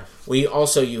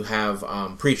it. You have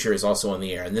Preacher is also on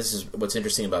the air, and this is what's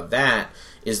interesting about that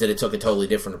is that it took a totally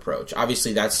different approach.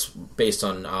 Obviously, that's based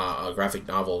on a graphic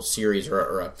novel series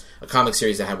or a comic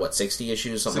series that had 60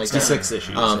 issues, something 66 like that. 66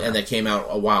 issues, and that came out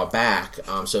a while back.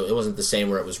 So it wasn't the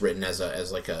same where it was written as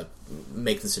a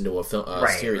make this into a film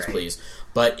series, please.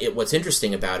 But what's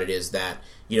interesting about it is that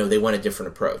they went a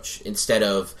different approach. Instead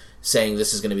of saying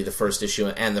this is going to be the first issue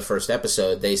and the first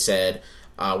episode, they said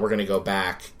we're going to go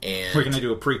back and we're going to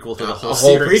do a prequel to the whole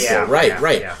series. Prequel. Yeah,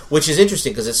 right. Yeah. Which is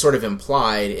interesting because it's sort of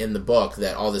implied in the book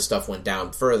that all this stuff went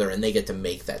down further, and they get to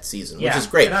make that season, which is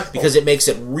great because it makes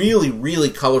it really, really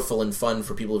colorful and fun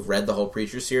for people who've read the whole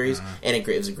Preacher series, and it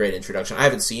was a great introduction. I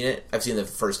haven't seen it. I've seen the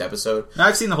first episode. No,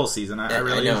 I've seen the whole season. I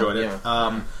really enjoyed it.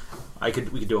 Yeah. We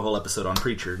could do a whole episode on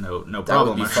Preacher. No problem. That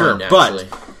would be fun, sure.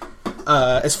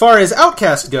 But as far as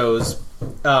Outcast goes,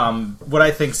 what I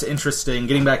think's interesting,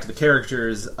 getting back to the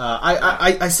characters,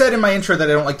 I said in my intro that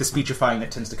I don't like the speechifying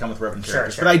that tends to come with Reverend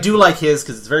characters, but I do like his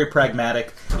because it's very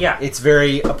pragmatic. Yeah, it's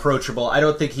very approachable. I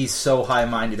don't think he's so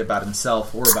high-minded about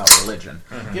himself or about religion.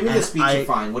 Give me the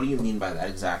speechifying. What do you mean by that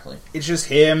exactly? It's just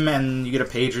him, and you get a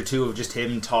page or two of just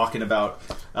him talking about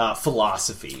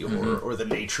philosophy or the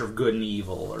nature of good and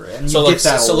evil, and you get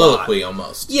that soliloquy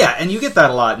almost. Yeah, and you get that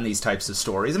a lot in these types of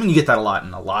stories. I mean, you get that a lot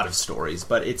in a lot of stories,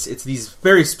 but it's these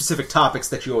very specific topics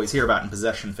that you always hear about in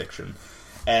possession fiction.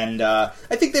 And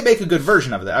I think they make a good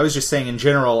version of it. I was just saying, in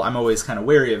general, I'm always kind of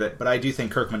wary of it, but I do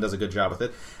think Kirkman does a good job with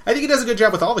it. I think he does a good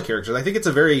job with all the characters. I think it's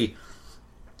a very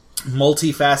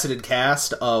multifaceted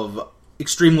cast of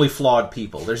extremely flawed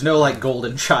people. There's no,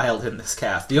 golden child in this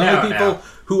cast. The only people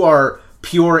who are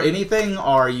pure anything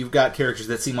are, you've got characters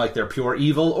that seem like they're pure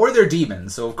evil, or they're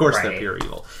demons, so of course they're pure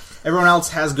evil. Everyone else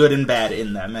has good and bad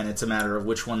in them, and it's a matter of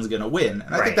which one's going to win.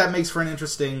 And I think that makes for an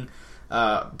interesting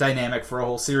dynamic for a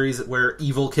whole series where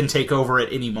evil can take over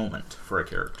at any moment for a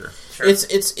character. Sure.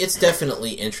 It's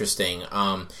definitely interesting.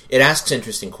 It asks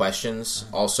interesting questions.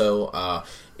 Also,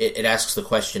 it asks the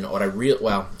question. I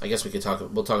guess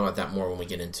we'll talk about that more when we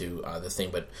get into the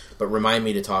thing. But remind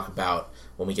me to talk about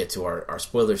when we get to our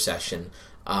spoiler session.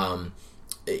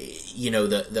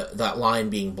 That line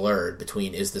being blurred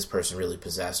between is this person really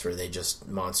possessed or are they just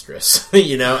monstrous,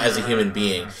 as a human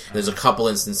being. There's a couple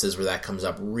instances where that comes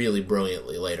up really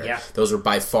brilliantly later. Yeah. Those are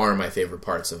by far my favorite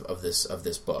parts of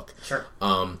this book. Sure.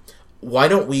 Why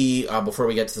don't we, before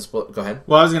we get to this book, go ahead.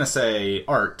 Well, I was going to say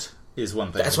art is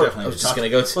one thing. That's what I was just going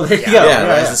to go to. Well, there you go.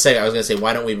 I was going to say,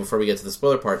 why don't we, before we get to the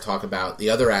spoiler part, talk about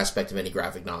the other aspect of any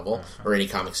graphic novel or any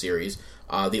comic series,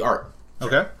 the art.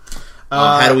 Okay.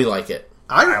 How do we like it?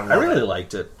 I really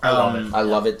liked it. I love it. I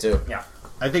love it too. Yeah,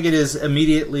 I think it is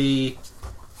immediately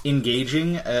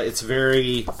engaging. It's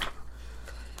very...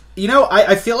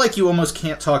 I feel like you almost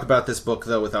can't talk about this book,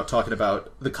 though, without talking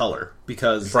about the color,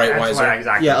 because... Breitweiser.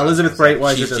 Exactly. Yeah, Elizabeth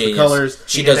Breitweiser does the colors.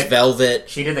 She does Velvet.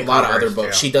 She did a lot of other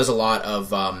books. She does a lot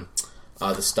of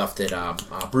the stuff that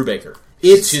Brubaker...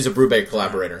 She's a Brubaker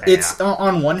collaborator. It's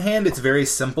on one hand, it's very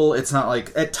simple. It's not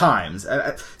like at times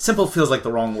simple feels like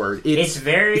the wrong word.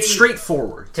 It's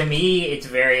straightforward. To me, it's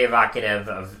very evocative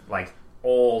of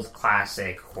old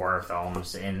classic horror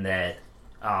films in that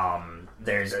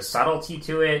there's a subtlety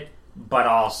to it, but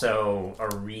also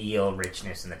a real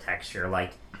richness in the texture.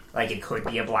 Like it could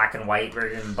be a black and white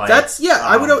version, but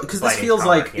I would, because this feels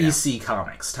like EC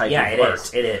Comics type of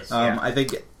art. It is. I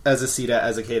think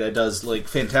Azaceta does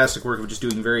fantastic work of just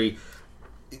doing very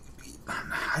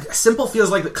simple. Feels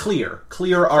like the clear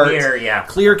art,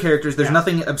 clear characters. There's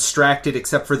nothing abstracted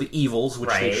except for the evils,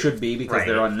 which they should be because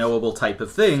they're unknowable type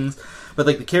of things. But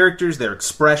the characters, their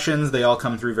expressions, they all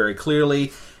come through very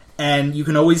clearly, and you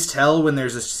can always tell when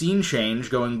there's a scene change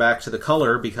going back to the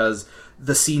color because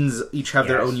the scenes each have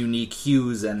their own unique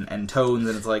hues and tones,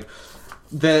 and it's like.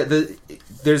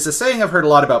 There's a saying I've heard a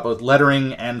lot about both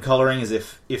lettering and coloring is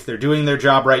if they're doing their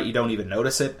job right, you don't even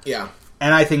notice it. Yeah.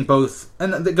 And I think both,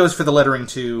 and that goes for the lettering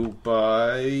too,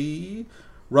 by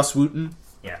Russ Wooten.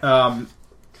 Yeah.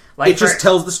 It just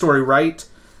tells the story right,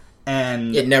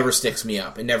 and... It never sticks me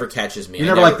up. It never catches me. You're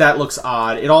never like, that looks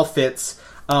odd. It all fits.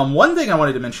 One thing I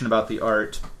wanted to mention about the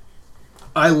art,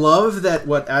 I love that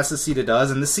what Azaceta does,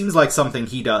 and this seems like something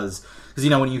he does Because,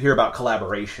 when you hear about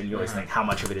collaboration, you always think how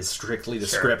much of it is strictly the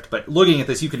script. But looking at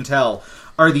this, you can tell,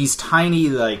 are these tiny,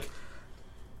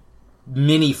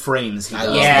 mini frames he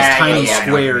does. These tiny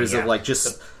squares of,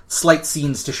 just slight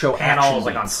scenes to show panels,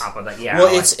 action on top of that. Yeah.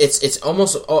 Well, it's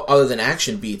almost, other than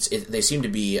action beats, they seem to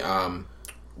be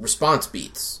response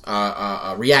beats,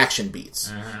 reaction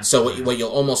beats. So what you'll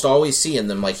almost always see in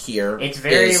them, like here, it's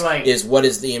very is what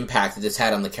is the impact that it's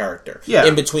had on the character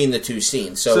in between the two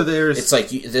scenes. So it's like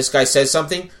this guy says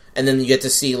something, and then you get to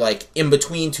see in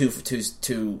between two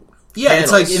yeah,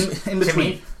 panels. it's in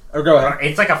between. Or go ahead.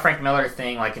 It's like a Frank Miller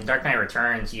thing. Like in Dark Knight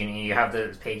Returns, you have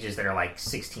those pages that are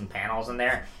 16 panels in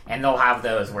there, and they'll have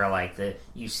those where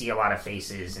you see a lot of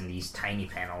faces in these tiny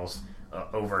panels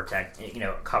over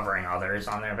covering others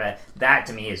on there. But that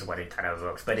to me is what it kind of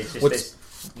evokes. But it's just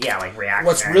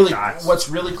reactionary shots. What's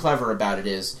really clever about it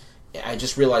is, I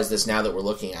just realized this now that we're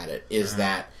looking at it, is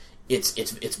that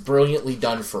it's brilliantly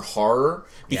done for horror,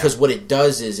 because what it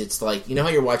does is it's how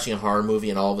you're watching a horror movie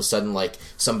and all of a sudden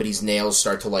somebody's nails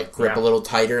start to grip a little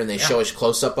tighter and they show a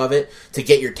close up of it to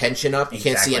get your tension up. You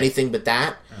can't see anything but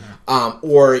that.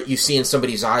 Or you see in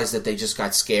somebody's eyes that they just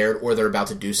got scared or they're about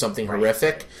to do something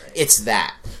horrific. It's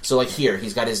that. So here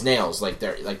he's got his nails right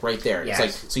there. Yes.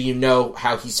 It's so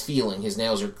how he's feeling. His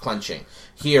nails are clenching.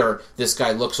 Here this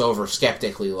guy looks over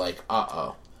skeptically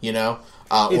uh-oh,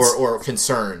 or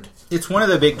concerned. It's one of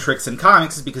the big tricks in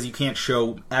comics is because you can't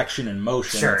show action and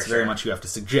motion. It's very much you have to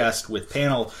suggest with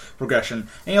panel progression.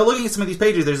 And looking at some of these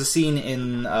pages, there's a scene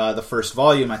in the first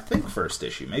volume, I think first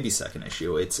issue, maybe second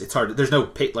issue. It's hard. There's no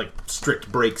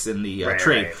strict breaks in the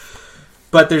trade. Right.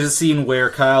 But there's a scene where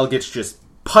Kyle gets just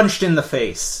punched in the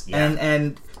face. Yeah.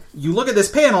 And you look at this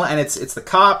panel, and it's the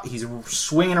cop. He's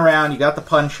swinging around. You got the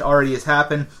punch already has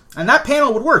happened. And that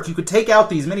panel would work. You could take out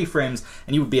these mini-frames,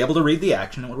 and you would be able to read the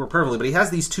action. It would work perfectly. But he has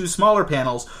these two smaller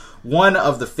panels, one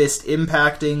of the fist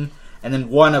impacting, and then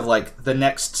one of, the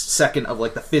next second of,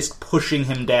 the fist pushing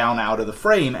him down out of the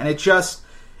frame. And it just...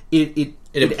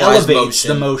 It elevates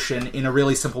the motion in a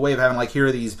really simple way of having, here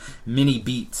are these mini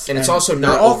beats. And it's also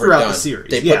not all overdone. Throughout the series.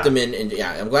 They put them in,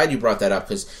 I'm glad you brought that up,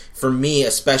 because for me,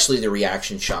 especially the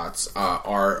reaction shots,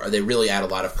 they really add a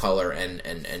lot of color and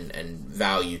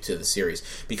value to the series.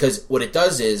 Because what it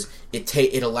does is,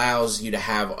 it allows you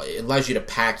to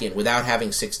pack in, without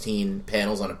having 16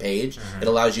 panels on a page, it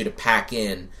allows you to pack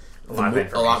in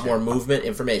a lot more movement,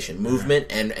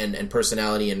 and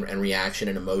personality and reaction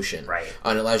and emotion. Right.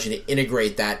 And it allows you to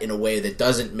integrate that in a way that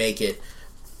doesn't make it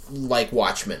like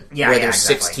Watchmen, where there's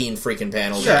 16 freaking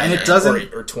panels, and it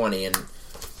doesn't or 20, and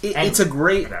it's a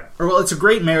great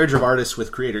marriage of artists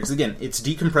with creators. Again, it's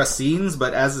decompressed scenes,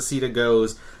 but as Azaceta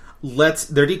goes,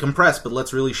 they're decompressed, but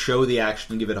let's really show the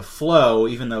action and give it a flow,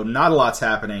 even though not a lot's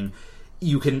happening.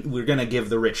 We're going to give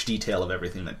the rich detail of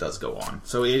everything that does go on.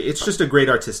 So it's just a great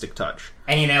artistic touch.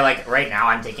 And right now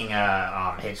I'm taking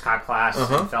a Hitchcock class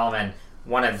in film, and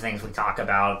one of the things we talk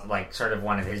about, sort of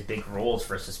one of his big rules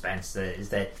for suspense is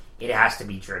that it has to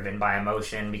be driven by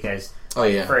emotion, because,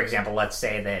 for example, let's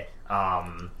say that,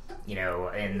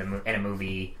 in a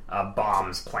movie,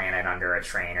 bombs planted under a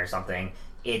train or something.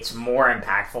 It's more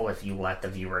impactful if you let the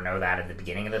viewer know that at the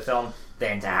beginning of the film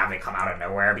than to have it come out of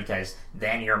nowhere, because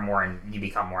then you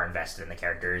become more invested in the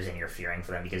characters and you're fearing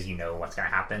for them because you know what's going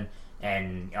to happen,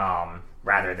 and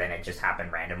rather than it just happen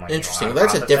randomly. Interesting.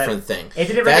 That's a different thing. It's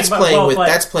a different thing.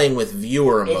 That's playing with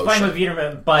viewer emotion. It's playing with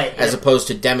viewer, but as opposed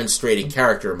to demonstrating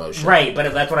character emotion. Right,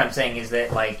 but that's what I'm saying is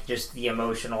that just the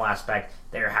emotional aspect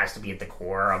there has to be at the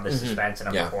core of the suspense and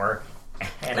of the horror.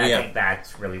 And I think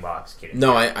that's really well executed.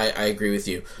 No, I agree with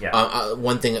you. Yeah.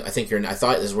 One thing I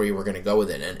thought this is where you were going to go with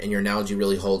it, and your analogy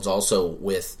really holds also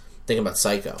with thinking about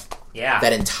Psycho. Yeah.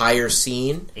 That entire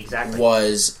scene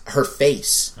was her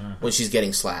face when she's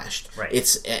getting slashed.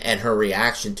 Right. And her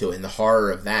reaction to it and the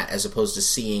horror of that, as opposed to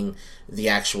seeing the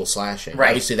actual slashing. Right.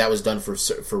 Obviously, that was done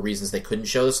for reasons they couldn't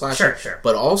show the slashing. Sure.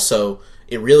 But also,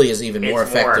 it really is even more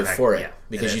effective for it,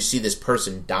 because you see this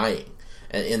person dying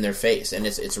in their face, and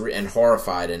it's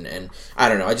horrified, and I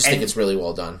don't know. I just think it's really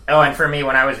well done. Oh, and for me,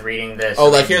 when I was reading this,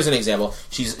 here's an example.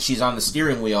 She's on the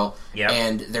steering wheel,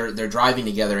 and they're driving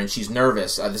together, and she's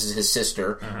nervous. This is his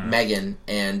sister, Megan,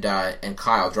 and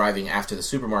Kyle driving after the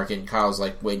supermarket, and Kyle's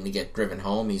waiting to get driven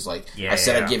home. He's like, I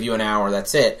said I'd give you an hour.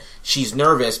 That's it. She's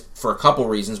nervous for a couple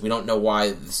reasons. We don't know why.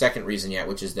 The second reason yet,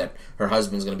 which is that her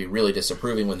husband's going to be really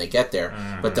disapproving when they get there.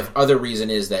 But the other reason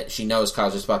is that she knows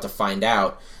Kyle's just about to find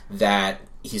out that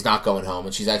he's not going home,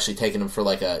 and she's actually taking him for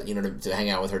like to hang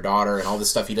out with her daughter and all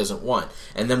this stuff he doesn't want.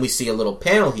 And then we see a little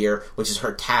panel here, which is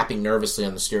her tapping nervously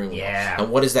on the steering wheel. Yeah.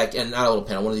 And what is that? And not a little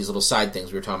panel, one of these little side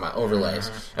things we were talking about,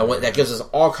 overlays. And what that gives us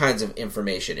all kinds of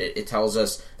information. It tells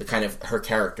us the kind of her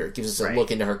character. It gives us a look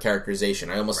into her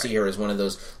characterization. I almost see her as one of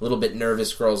those little bit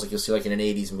nervous girls like you'll see like in an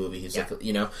 80s movie. Who's like,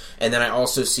 and then I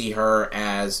also see her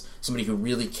as somebody who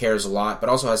really cares a lot, but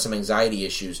also has some anxiety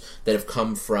issues that have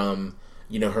come from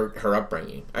her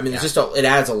upbringing. I mean, it's just it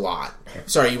adds a lot.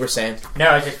 Sorry, you were saying?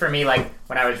 No, it's just for me, like,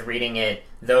 when I was reading it,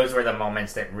 those were the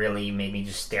moments that really made me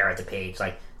just stare at the page,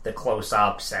 like the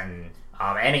close-ups and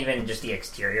even just the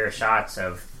exterior shots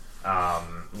of,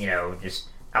 just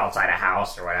outside a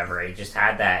house or whatever. It just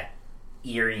had that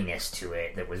eeriness to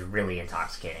it that was really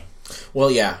intoxicating. Well,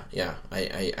 yeah,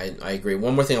 I agree.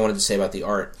 One more thing I wanted to say about the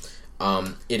art.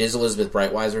 It is Elizabeth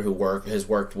Breitweiser who has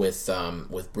worked with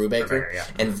Brubaker,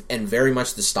 and very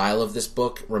much the style of this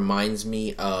book reminds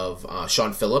me of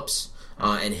Sean Phillips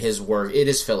and his work. It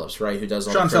is Phillips, right? Who does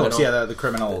all Sean the Criminal? Phillips, the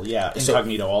Criminal,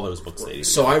 Incognito, all those books.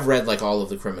 So I've read like all of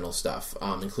the Criminal stuff,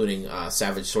 including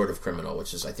Savage Sword of Criminal,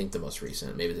 which is I think the most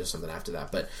recent. Maybe there's something after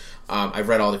that, but I've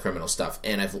read all the Criminal stuff,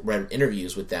 and I've read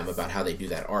interviews with them about how they do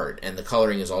that art, and the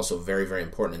coloring is also very, very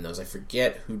important in those. I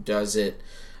forget who does it,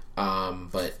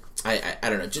 but I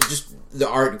don't know, just the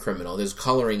art in Criminal. There's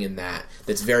coloring in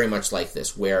that's very much like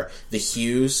this, where the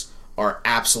hues are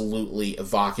absolutely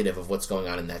evocative of what's going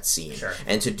on in that scene. Sure.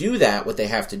 And to do that, what they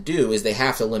have to do is they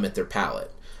have to limit their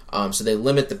palette. So they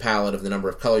limit the palette of the number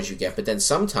of colors you get, but then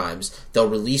sometimes they'll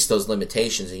release those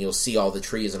limitations, and you'll see all the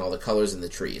trees and all the colors in the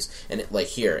trees, and like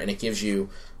here, and it gives you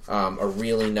a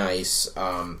really nice.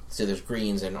 So there's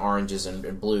greens and oranges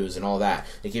and blues and all that.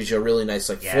 It gives you a really nice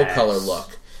full color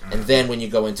look. And then when you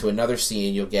go into another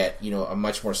scene, you'll get, a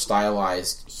much more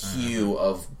stylized hue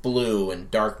of blue and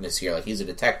darkness here. Like, he's a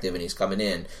detective and he's coming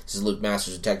in. This is Luke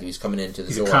Masters' detective. He's coming into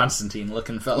the door. He's a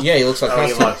Constantine-looking fellow. Yeah, he looks like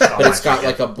Constantine. So but it's got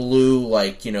like a blue,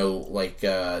 noirish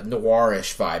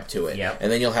vibe to it. Yep.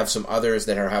 And then you'll have some others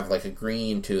that have like a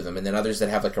green to them, and then others that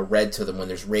have like a red to them when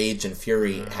there's rage and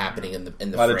fury happening in the A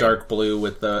lot frame. of dark blue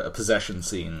with the possession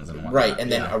scenes and whatnot. Right,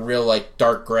 and then a real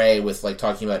dark gray with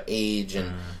talking about age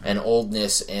and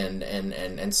oldness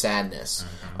and sadness.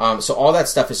 So all that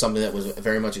stuff is something that was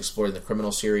very much explored in the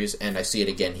Criminal series, and I see it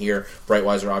again here.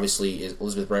 Breitweiser, obviously,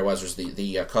 Elizabeth Breitweiser is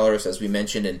the colorist, as we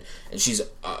mentioned, and she's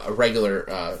a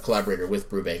regular collaborator with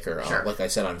Brubaker, Sure. like I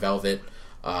said, on Velvet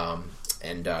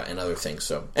and other things.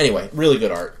 So anyway, really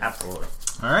good art. Absolutely.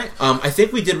 All right. I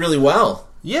think we did really well.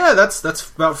 Yeah, that's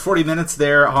about 40 minutes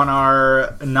there on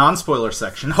our non-spoiler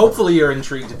section. Hopefully you're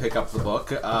intrigued to pick up the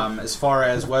book. As far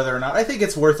as whether or not, I think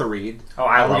it's worth a read. Oh,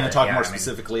 I love it. We're going to talk yeah, more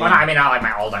specifically. Well, not like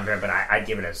my old under, but I'd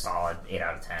give it a solid 8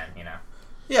 out of 10,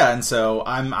 Yeah, and so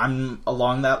I'm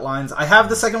along that lines. I have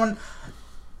the second one.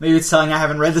 Maybe it's telling I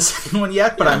haven't read the second one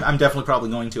yet, but I'm definitely probably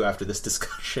going to after this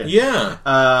discussion. Yeah.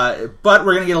 But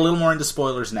we're going to get a little more into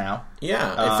spoilers now.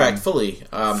 Yeah, in fact, fully.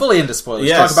 Fully into spoilers.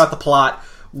 Yes. Talk about the plot,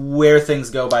 where things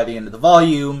go by the end of the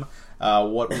volume,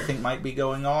 what we think might be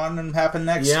going on and happen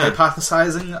next,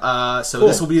 hypothesizing. So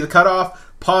This will be the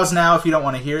cutoff. Pause now if you don't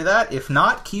want to hear that. If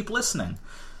not, keep listening.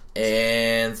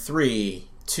 And 3,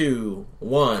 2,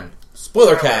 1.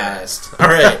 Spoiler cast. All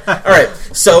right.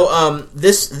 So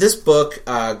this book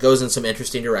goes in some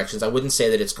interesting directions. I wouldn't say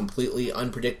that it's completely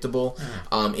unpredictable.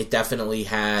 It definitely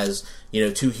has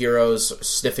two heroes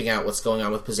sniffing out what's going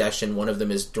on with possession. One of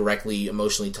them is directly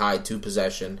emotionally tied to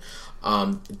possession,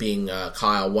 being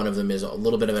Kyle. One of them is a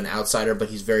little bit of an outsider, but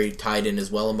he's very tied in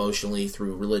as well emotionally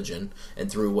through religion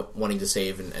and through wanting to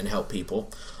save and help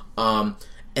people.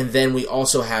 And then we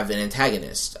also have an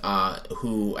antagonist,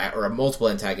 or multiple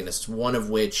antagonists, one of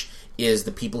which is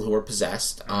the people who are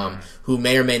possessed, who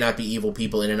may or may not be evil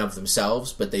people in and of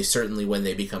themselves, but they certainly, when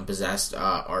they become possessed,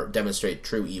 demonstrate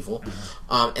true evil.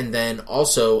 And then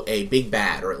also a big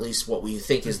bad, or at least what we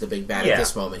think is the big bad at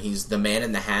this moment. He's the Man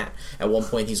in the Hat. At one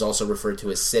point, he's also referred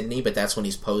to as Sidney, but that's when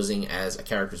he's posing as a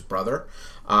character's brother.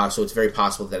 So it's very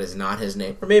possible that is not his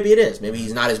name. Or maybe it is. Maybe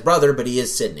he's not his brother, but he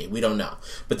is Sidney. We don't know.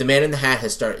 But the Man in the Hat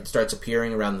starts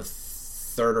appearing around the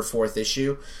 3rd or 4th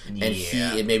issue. And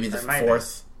it may be the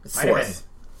 4th.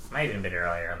 Might have been a bit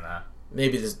earlier on that.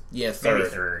 Maybe the 3rd. Maybe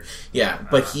 3rd. Yeah,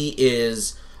 but he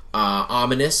is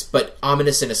ominous, but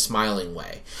ominous in a smiling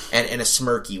way and in a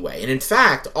smirky way. And in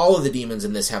fact, all of the demons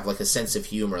in this have like a sense of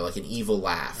humor, like an evil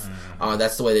laugh.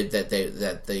 That's the way that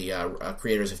the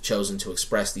creators have chosen to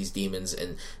express these demons,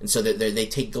 and so that they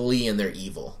take glee in their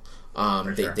evil.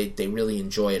 They really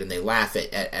enjoy it, and they laugh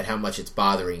at how much it's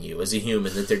bothering you as a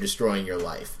human, that they're destroying your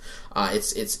life.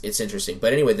 It's interesting.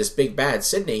 But anyway, this big bad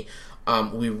Sidney,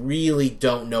 we really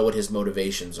don't know what his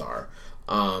motivations are.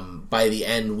 By the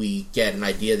end, we get an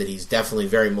idea that he's definitely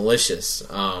very malicious.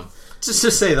 Just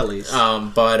to say the least.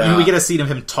 But I mean, we get a scene of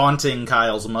him taunting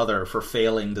Kyle's mother for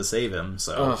failing to save him.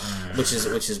 So, which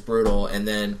is brutal. And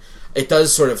then it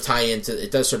does sort of tie into. It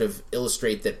does sort of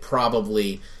illustrate that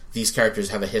probably these characters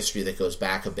have a history that goes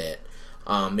back a bit.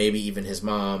 Maybe even his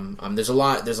mom. There's a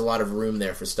lot of room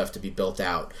there for stuff to be built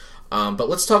out. But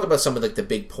let's talk about some of the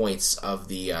big points of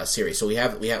the series. So we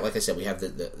have like I said, we have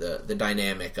the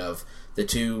dynamic of the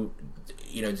two,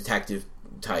 detective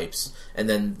types, and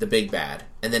then the big bad,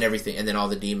 and then everything, and then all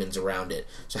the demons around it.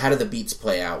 So how do the beats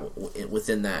play out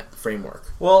within that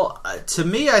framework? Well, to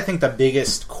me, I think the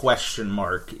biggest question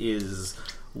mark is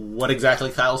what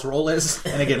exactly Kyle's role is.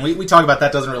 And again, we talk about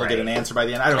that, doesn't really get an answer by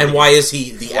the end. And why is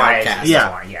he the outcast?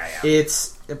 Yeah.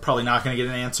 It's probably not going to get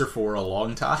an answer for a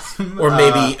long time. Or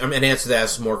maybe an answer that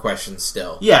asks more questions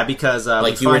still. Yeah, because...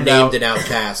 you were named an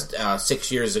outcast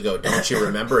 6 years ago, don't you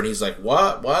remember? And he's like,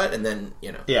 what? And then,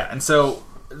 Yeah, and so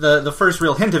the first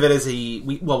real hint of it is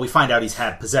we find out he's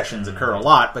had possessions occur a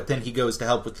lot, but then he goes to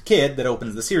help with the kid that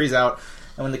opens the series out,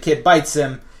 and when the kid bites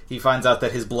him, he finds out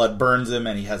that his blood burns him,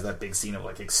 and he has that big scene of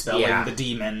expelling the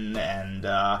demon, and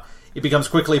it becomes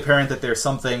quickly apparent that there's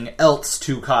something else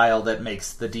to Kyle that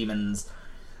makes the demons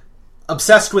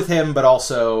obsessed with him, but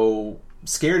also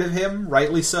scared of him,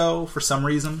 rightly so, for some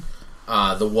reason.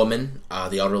 The woman,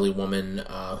 the elderly woman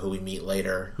who we meet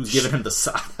later, who's giving him the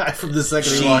side eye from the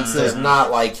second he walks in. She does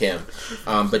not like him,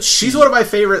 but she's one of my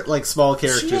favorite small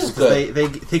characters. Good.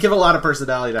 They give a lot of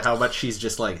personality to how much she's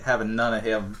just having none of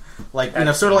him.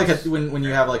 Sort of when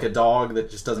you have a dog that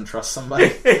just doesn't trust somebody.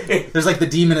 There's the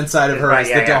demon inside of her is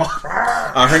the dog.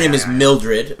 Her name is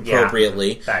Mildred,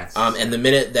 appropriately. Yeah, and the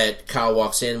minute that Kyle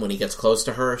walks in, when he gets close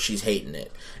to her, she's hating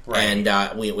it. Right.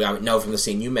 And we know from the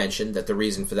scene you mentioned that the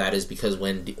reason for that is because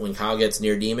when Kyle gets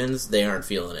near demons, they aren't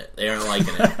feeling it. They aren't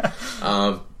liking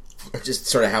it. Just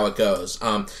sort of how it goes.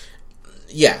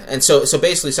 And so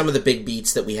basically some of the big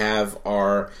beats that we have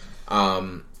are,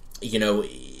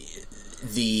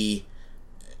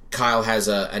 Kyle has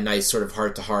a nice sort of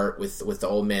heart-to-heart with the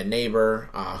old man neighbor,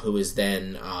 who is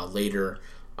then later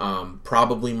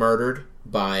probably murdered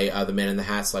by the Man in the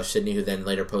Hat / Sydney, who then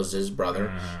later poses his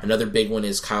brother. Another big one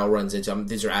is Kyle runs into...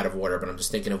 these are out of order, but I'm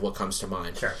just thinking of what comes to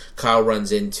mind. Sure. Kyle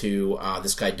runs into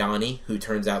this guy Donnie, who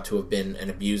turns out to have been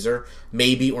an abuser.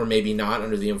 Maybe or maybe not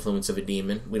under the influence of a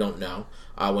demon. We don't know.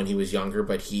 When he was younger,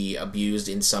 but he abused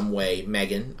in some way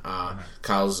Megan,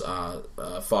 Kyle's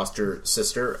foster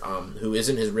sister, who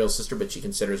isn't his real sister, but she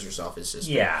considers herself his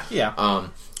sister. Yeah.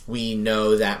 We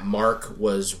know that Mark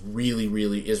is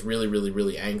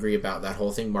really angry about that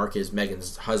whole thing. Mark is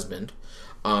Megan's husband,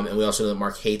 and we also know that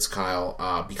Mark hates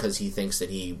Kyle because he thinks that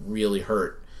he really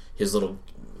hurt his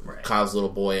Kyle's little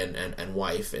boy and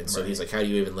wife, and so he's like, how do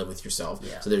you even live with yourself?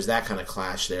 Yeah. So there's that kind of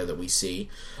clash there that we see.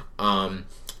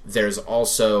 There's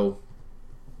also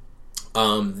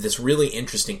this really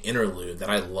interesting interlude that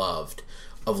I loved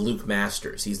of Luke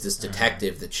Masters. He's this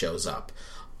detective that shows up.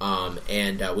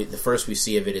 The first we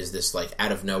see of it is this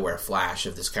out of nowhere flash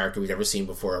of this character we've never seen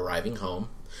before arriving home.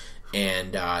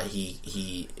 And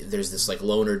there's this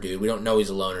loner dude. We don't know he's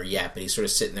a loner yet, but he's sort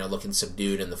of sitting there looking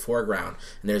subdued in the foreground.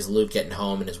 And there's Luke getting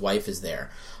home, and his wife is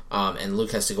there. And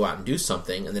Luke has to go out and do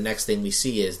something. And the next thing we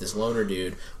see is this loner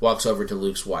dude walks over to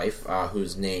Luke's wife,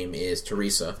 whose name is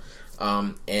Teresa.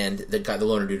 And the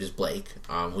loner dude is Blake.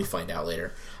 We find out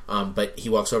later. But he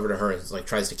walks over to her and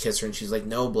tries to kiss her, and she's like,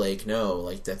 "No, Blake,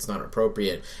 no, that's not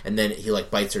appropriate." And then he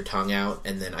bites her tongue out,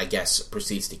 and then I guess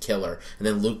proceeds to kill her. And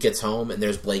then Luke gets home, and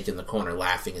there's Blake in the corner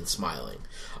laughing and smiling.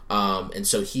 And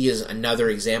so he is another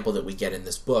example that we get in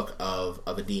this book of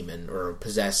a demon or a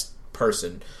possessed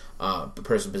person, a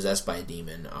person possessed by a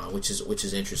demon, which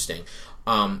is interesting.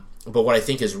 But what I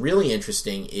think is really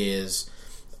interesting is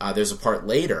there's a part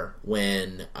later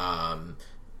when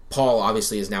Paul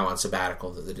obviously is now on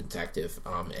sabbatical, the detective,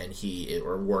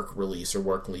 and work release or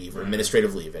work leave or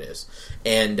administrative leave it is,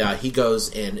 and he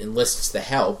goes and enlists the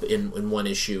help in one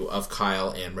issue of Kyle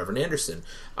and Reverend Anderson.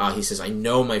 He says, "I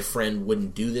know my friend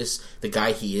wouldn't do this. The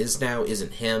guy he is now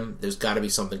isn't him. There's got to be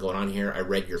something going on here. I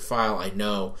read your file. I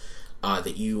know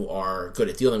that you are good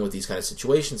at dealing with these kind of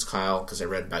situations, Kyle, because I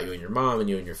read about you and your mom and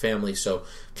you and your family, so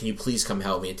can you please come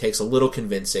help me?" It takes a little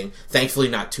convincing, thankfully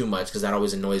not too much, because that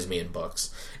always annoys me in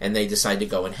books, and they decide to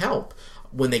go and help.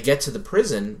 When they get to the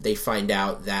prison, they find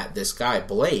out that this guy,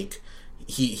 Blake,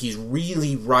 he's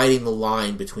really riding the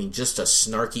line between just a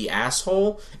snarky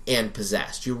asshole and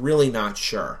possessed. You're really not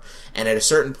sure. And at a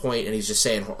certain point, and he's just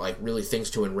saying like really things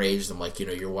to enrage them, like,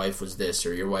 your wife was this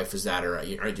or your wife was that, or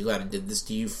aren't you glad I did this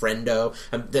to you, friendo?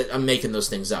 I'm making those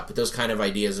things up, but those kind of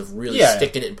ideas of really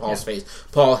sticking it in Paul's face.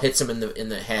 Paul hits him in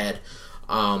the head,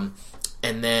 and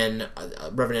then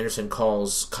Reverend Anderson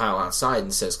calls Kyle outside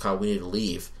and says, "Kyle, we need to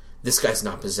leave. This guy's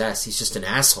not possessed. He's just an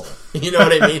asshole." You know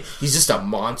what I mean? He's just a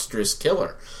monstrous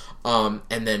killer. And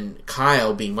then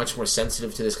Kyle, being much more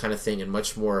sensitive to this kind of thing and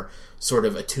much more sort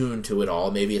of attuned to it all,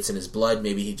 maybe it's in his blood,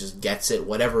 maybe he just gets it,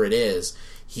 whatever it is,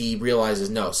 he realizes,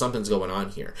 no, something's going on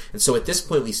here. And so at this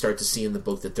point we start to see in the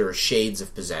book that there are shades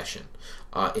of possession.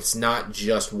 It's not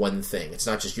just one thing. It's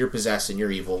not just you're possessed and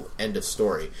you're evil, end of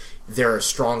story. There are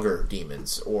stronger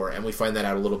demons, and we find that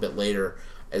out a little bit later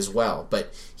as well.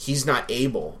 But he's not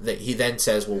able. That he then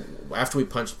says, well, after we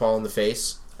punched Paul in the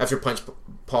face, after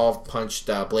Paul punched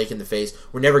Blake in the face,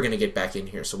 we're never going to get back in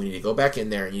here. So we need to go back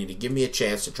in there, and you need to give me a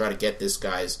chance to try to get this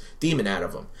guy's demon out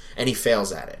of him. And he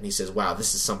fails at it. And he says, wow,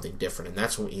 this is something different. And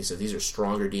that's when he says, these are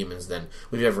stronger demons than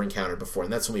we've ever encountered before.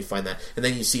 And that's when we find that. And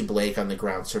then you see Blake on the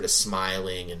ground sort of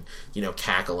smiling and,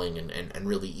 cackling and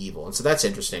really evil. And so that's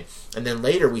interesting. And then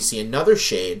later we see another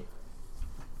shade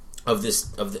of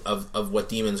this of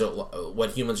what humans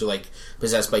are like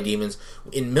possessed by demons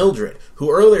in Mildred,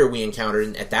 who earlier we encountered,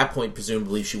 and at that point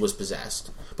presumably she was possessed,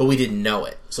 but we didn't know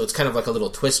it. So it's kind of like a little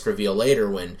twist reveal later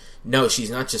when no, she's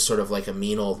not just sort of like a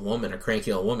mean old woman, a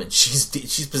cranky old woman.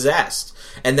 She's possessed,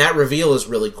 and that reveal is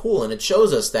really cool, and it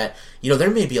shows us that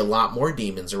there may be a lot more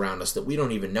demons around us that we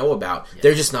don't even know about. Yeah.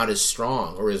 They're just not as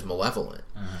strong or as malevolent.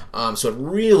 So it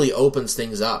really opens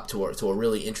things up to a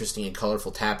really interesting and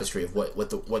colorful tapestry of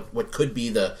what could be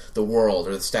the world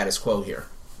or the status quo here.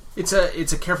 It's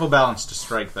a careful balance to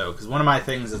strike, though, because one of my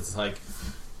things is like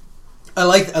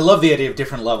I love the idea of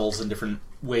different levels and different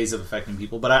ways of affecting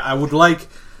people, but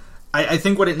I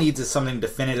think what it needs is something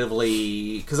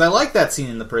definitively, because I like that scene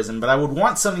in the prison, but I would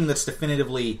want something that's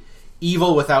definitively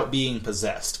evil without being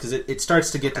possessed, because it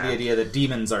starts to get to the idea that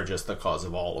demons are just the cause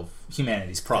of all of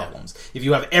humanity's problems. Yeah. If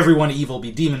you have everyone evil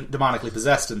be demonically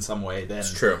possessed in some way, then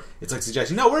it's true. It's like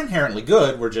suggesting, no, we're inherently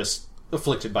good, we're just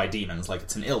afflicted by demons, like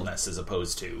it's an illness as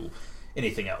opposed to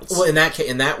anything else. Well, in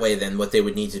that way, then, what they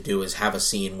would need to do is have a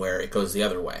scene where it goes the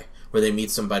other way, where they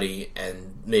meet somebody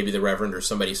and maybe the Reverend or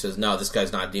somebody says, no, this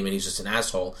guy's not a demon, he's just an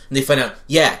asshole. And they find out,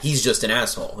 yeah, he's just an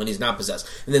asshole and he's not possessed.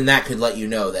 And then that could let you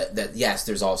know that yes,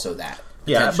 there's also that.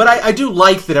 Yeah, but I do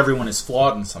like that everyone is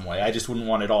flawed in some way. I just wouldn't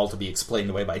want it all to be explained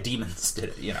away by demons,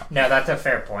 No, that's a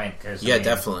fair point. Cause,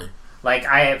 definitely.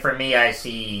 Like, for me, I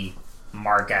see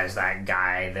Mark as that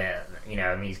guy that,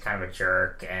 he's kind of a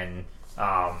jerk, and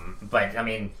but,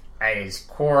 at his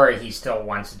core, he still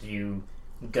wants to do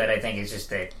good. I think it's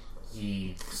just that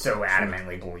he so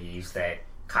adamantly believes that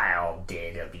Kyle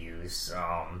did abuse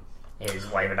his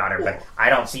wife and daughter, but I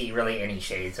don't see really any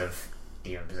shades of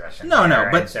demon possession. No,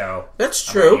 but so that's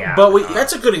true. But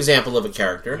that's a good example of a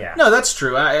character. Yeah. No, that's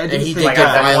true. And he did get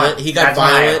violent. He got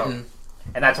violent,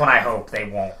 and that's when I hope they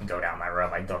won't go down that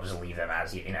road. Like, they'll just leave him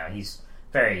as he's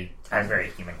has very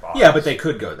human qualities. Yeah, but they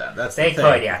could go that. That's they the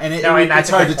could, yeah. And it's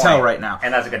hard to tell right now.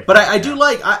 And that's a good point. But I do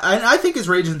like... I think his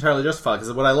rage is entirely justified,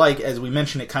 because what I like, as we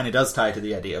mentioned, it kind of does tie to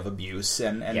the idea of abuse.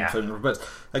 But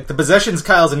like, the possessions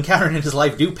Kyle's encountered in his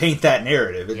life do paint that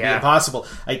narrative. It'd be impossible.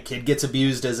 A kid gets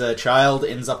abused as a child,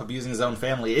 ends up abusing his own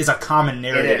family, is a common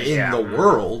narrative in the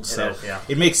world. So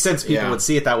it makes sense people would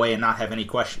see it that way and not have any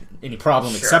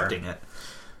problem accepting it.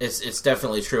 It's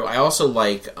definitely true. I also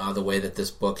like the way that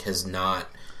this book has not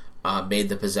made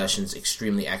the possessions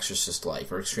extremely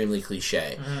exorcist-like or extremely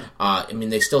cliche. Mm-hmm.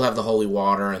 They still have the holy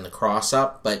water and the cross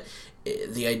up, but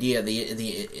the idea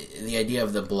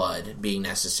of the blood being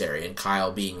necessary and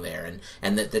Kyle being there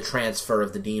and that the transfer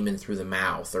of the demon through the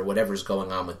mouth or whatever's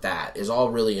going on with that is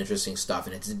all really interesting stuff,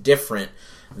 and it's different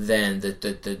than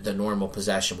the normal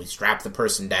possession. We strap the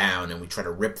person down and we try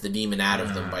to rip the demon out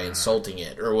of them by insulting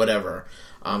it or whatever.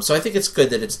 So I think it's good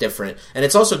that it's different, and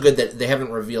it's also good that they haven't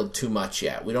revealed too much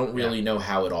yet. We don't really know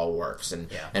how it all works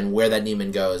and where that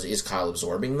demon goes. Is Kyle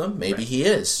absorbing them? Maybe he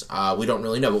is. We don't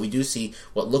really know, but we do see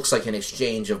what looks like an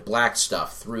exchange of black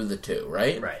stuff through the two,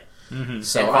 right? Right. Mm-hmm.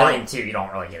 So in Volume 2, you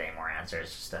don't really get any more answers.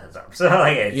 Just a heads up. So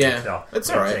it's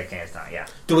all right.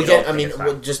 Do we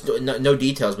get? Just no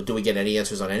details, but do we get any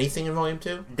answers on anything in Volume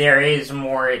 2? There is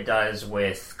more. It does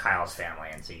with Kyle's family,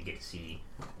 and so you get to see.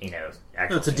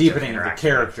 It's a deepening of the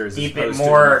characters as opposed to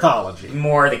the mythology.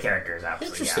 More of the characters,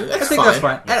 absolutely. Interesting. Yeah. I think that's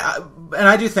fine. Yeah. And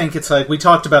I do think it's like, we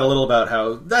talked about a little about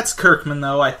how that's Kirkman,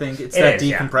 though. I think it's that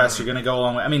decompressed. You're going to go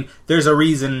along with. There's a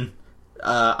reason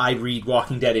I read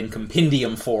Walking Dead in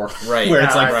compendium form, Right. where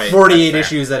it's like 48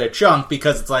 issues at a chunk,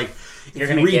 because it's like, if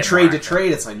you read trade to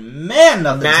trade, it's like, man,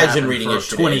 nothing's Imagine reading for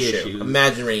issue 20 issue. issues.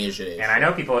 Imagine reading issue to issue. And I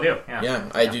know people do. Yeah,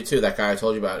 I do too. That guy I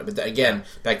told you about it. But again,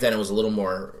 back then it was a little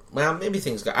more. Well, maybe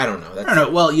things got. I don't know. I don't know.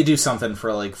 Well, you do something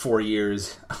for like 4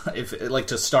 years, if like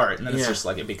to start, and then it's just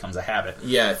like it becomes a habit.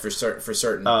 Yeah, for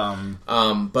certain.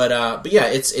 But yeah,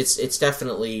 it's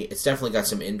definitely got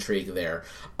some intrigue there.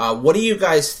 What do you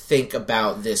guys think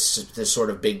about this sort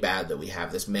of big bad that we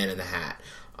have, this Man in the Hat?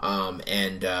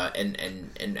 And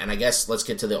I guess let's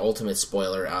get to the ultimate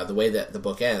spoiler. The way that the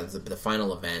book ends, the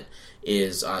final event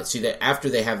is see that after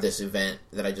they have this event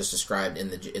that I just described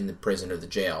in the prison or the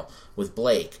jail with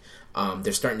Blake,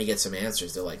 they're starting to get some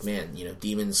answers. They're like, man,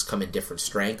 demons come in different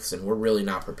strengths, and we're really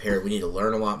not prepared. We need to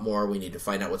learn a lot more. We need to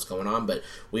find out what's going on, but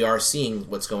we are seeing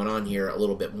what's going on here a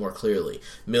little bit more clearly.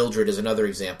 Mildred is another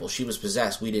example. She was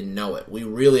possessed. We didn't know it. We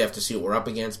really have to see what we're up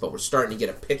against, but we're starting to get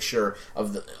a picture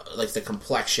of the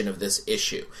complexion of this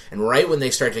issue. And right when they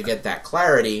start to get that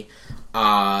clarity,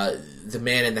 the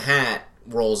Man in the Hat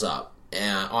rolls up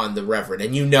on the Reverend,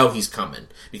 and he's coming,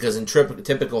 because in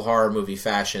typical horror movie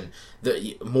fashion,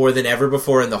 more than ever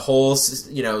before in the whole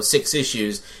 6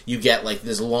 issues, you get like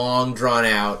this long drawn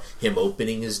out him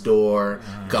opening his door,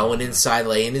 going inside,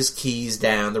 laying his keys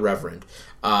down, the Reverend,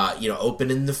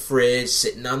 opening the fridge,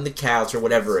 sitting on the couch or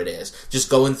whatever it is, just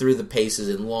going through the paces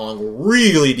in long,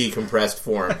 really decompressed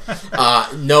form,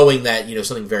 knowing that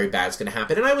something very bad is going to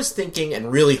happen. And I was thinking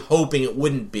and really hoping it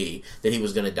wouldn't be that he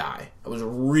was going to die. I was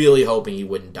really hoping he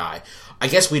wouldn't die. I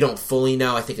guess we don't fully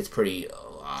know. I think it's pretty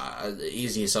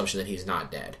easy assumption that he's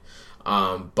not dead.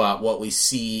 But what we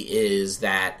see is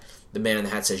that the Man in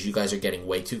the Hat says, "You guys are getting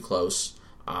way too close.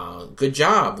 Good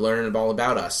job learning all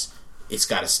about us. It's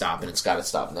got to stop, and it's got to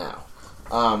stop now."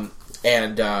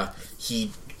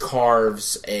 He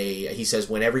carves he says,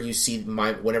 whenever you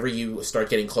start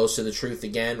getting close to the truth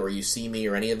again, or you see me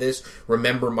or any of this,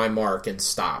 remember my mark and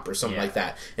stop, or something like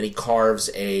that. And he carves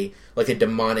a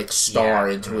demonic star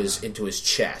into his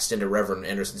chest, into Reverend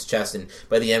Anderson's chest, and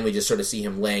by the end we just sort of see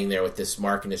him laying there with this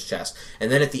mark in his chest.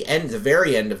 And then at the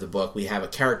very end of the book, we have a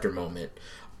character moment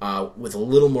with a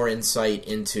little more insight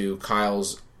into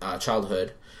Kyle's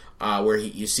childhood, where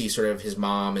you see sort of his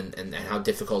mom and how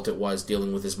difficult it was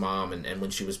dealing with his mom and when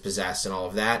she was possessed and all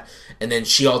of that. And then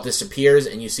she all disappears,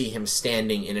 and you see him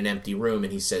standing in an empty room,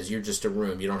 and he says, "You're just a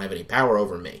room. You don't have any power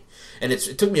over me." And it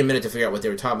took me a minute to figure out what they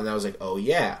were talking about, and I was like, oh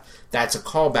yeah, that's a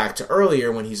callback to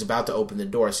earlier when he's about to open the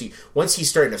door. See, once he's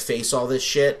starting to face all this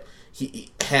shit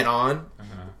he head on,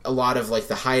 a lot of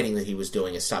the hiding that he was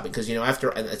doing is stopping, because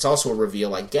and it's also a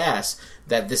reveal, I guess,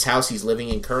 that this house he's living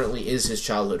in currently is his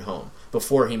childhood home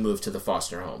before he moved to the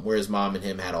foster home, where his mom and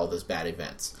him had all those bad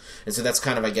events. And so that's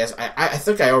kind of, I guess, I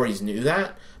think I already knew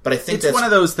that, but I think it's one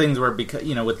of those things where, because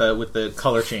with the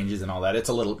color changes and all that, it's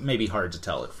a little maybe hard to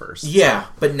tell at first. Yeah,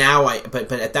 but now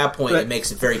but at that point it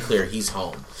makes it very clear he's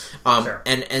home. Sure.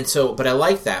 And so, but I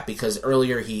like that, because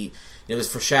earlier it was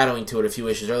foreshadowing to it a few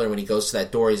issues earlier when he goes to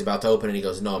that door he's about to open, and he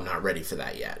goes, "No, I'm not ready for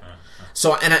that yet."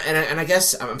 So, and I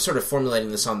guess I'm sort of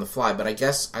formulating this on the fly, but I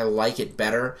guess I like it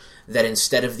better that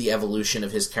instead of the evolution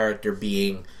of his character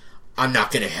being, "I'm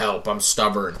not going to help, I'm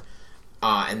stubborn,"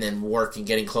 and then working,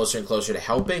 getting closer and closer to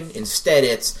helping, instead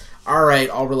it's, "All right,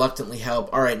 I'll reluctantly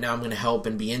help. All right, now I'm going to help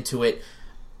and be into it."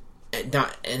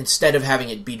 Instead of having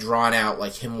it be drawn out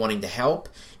like him wanting to help,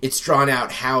 it's drawn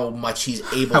out how much he's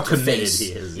able to face,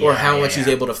 he is. or how much he's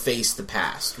able to face the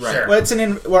past. Right. Sure.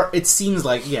 Well, it seems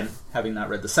like, again, having not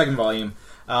read the second volume,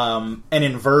 an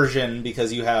inversion,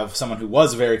 because you have someone who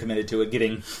was very committed to it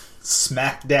getting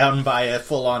smacked down by a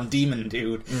full-on demon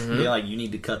dude, being like, "You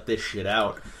need to cut this shit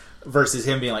out," versus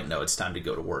him being like, "No, it's time to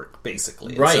go to work,"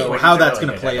 basically. Right. So how that's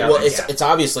going to play out. Well, it's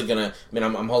obviously going to... I mean,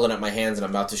 I'm holding up my hands and I'm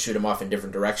about to shoot them off in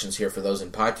different directions here for those in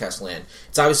podcast land.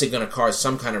 It's obviously going to cause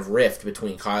some kind of rift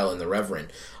between Kyle and the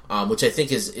Reverend, which I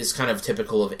think is kind of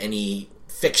typical of any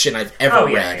fiction I've ever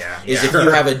read. If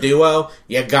you have a duo,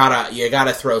 you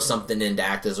gotta throw something in to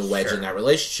act as a wedge in that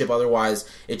relationship. Otherwise,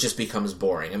 it just becomes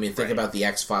boring. I mean, think about the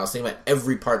X-Files. Think about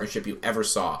every partnership you ever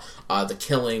saw. The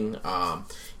Killing...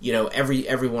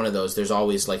 every one of those, there's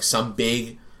always some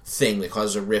big thing that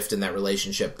causes a rift in that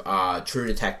relationship. True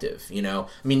Detective, I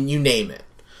mean, you name it.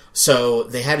 So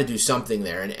they had to do something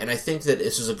there, and I think that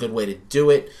this is a good way to do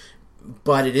it,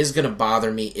 but it is going to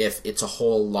bother me if it's a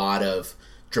whole lot of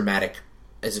dramatic...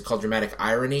 Is it called dramatic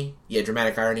irony? Yeah,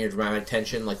 dramatic irony or dramatic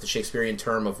tension, like the Shakespearean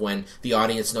term of when the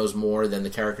audience knows more than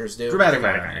the characters do. Dramatic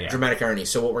irony. Dramatic irony.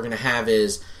 So what we're going to have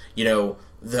is,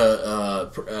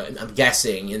 I'm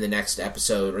guessing in the next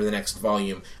episode or the next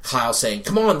volume, Kyle saying,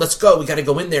 "Come on, let's go. We got to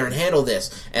go in there and handle this."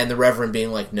 And the Reverend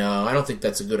being like, "No, I don't think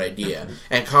that's a good idea."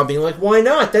 And Kyle being like, "Why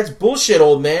not? That's bullshit,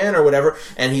 old man," or whatever.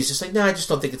 And he's just like, "No, I just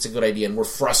don't think it's a good idea." And we're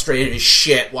frustrated as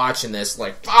shit watching this.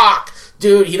 Like, fuck,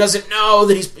 dude, he doesn't know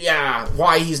that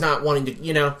why he's not wanting to,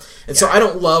 you know. And so I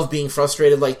don't love being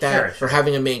frustrated like that, or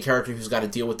having a main character who's got to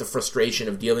deal with the frustration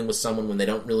of dealing with someone when they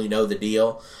don't really know the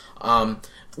deal.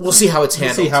 We'll see how it's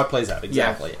handled. We'll see how it plays out,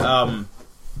 exactly. Yeah.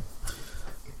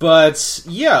 But,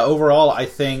 yeah, overall, I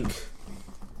think...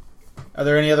 Are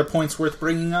there any other points worth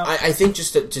bringing up? I think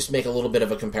just to make a little bit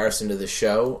of a comparison to the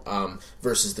show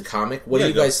versus the comic, what do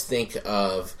you guys think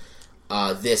of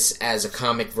this as a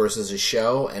comic versus a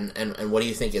show, and what do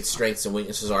you think its strengths and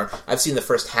weaknesses are? I've seen the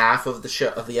first half of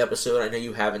the episode. I know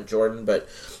you haven't, Jordan, but...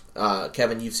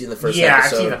 Kevin, you've seen the first episode. Yeah,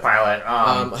 I've seen the pilot.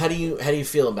 How do you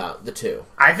feel about the two?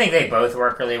 I think they both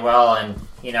work really well, and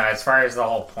as far as the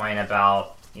whole point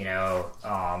about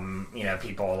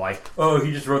people like, oh,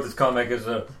 he just wrote this comic as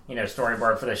a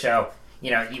storyboard for the show.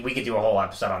 We could do a whole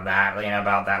episode on that,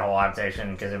 about that whole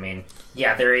adaptation, because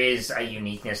there is a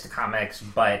uniqueness to comics,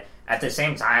 but at the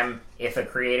same time, if a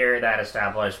creator that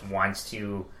established wants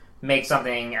to make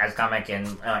something as comic and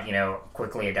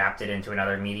quickly adapt it into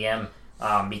another medium.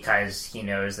 Because he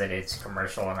knows that it's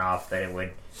commercial enough that it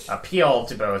would appeal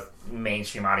to both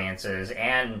mainstream audiences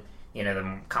and,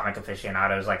 the comic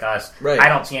aficionados like us. Right. I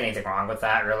don't see anything wrong with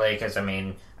that, really, because,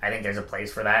 I think there's a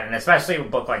place for that. And especially a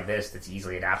book like this that's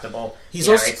easily adaptable.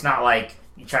 It's not like,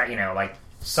 like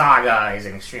Saga is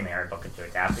an extremely hard book to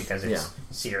adapt because it's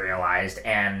serialized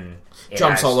and it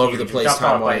jumps all over the place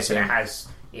time-wise. And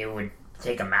it would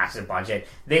take a massive budget.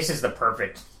 This is the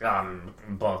perfect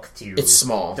book to... It's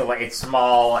small. It's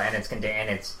small, and it's contained.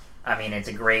 It's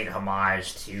a great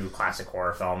homage to classic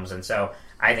horror films, and so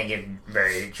I think it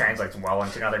very translates well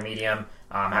into another medium.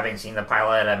 Having seen the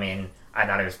pilot, I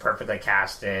thought it was perfectly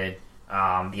casted.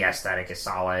 The aesthetic is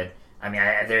solid.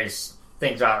 There's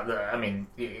things about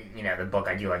the book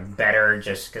I do like better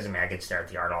just because I could stare at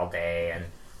the art all day, and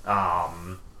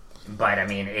but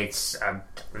it's a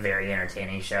very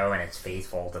entertaining show, and it's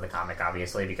faithful to the comic,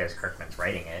 obviously, because Kirkman's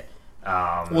writing it.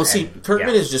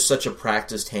 Kirkman is just such a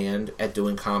practiced hand at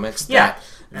doing comics that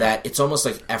it's almost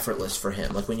like effortless for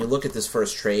him. Like when you look at this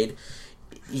first trade,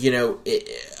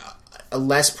 a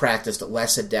less practiced,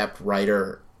 less adept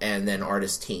writer and then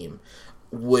artist team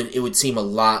would seem a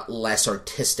lot less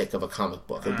artistic of a comic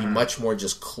book. It would be much more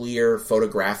just clear,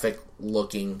 photographic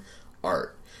looking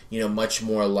art. Much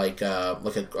more like a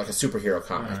superhero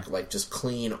comic, like just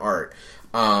clean art,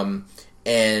 and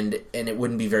it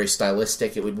wouldn't be very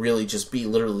stylistic. It would really just be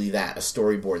literally that, a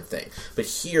storyboard thing. But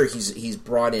here,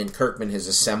 Kirkman has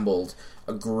assembled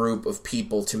a group of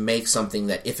people to make something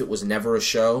that if it was never a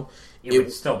show, it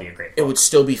would still be a great book. It would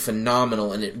still be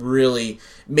phenomenal, and it really,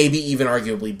 maybe even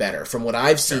arguably better. From what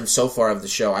I've seen so far of the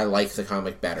show, I like the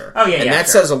comic better. Oh, yeah, and that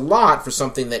says a lot for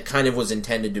something that kind of was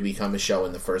intended to become a show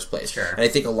in the first place. Sure. And I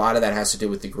think a lot of that has to do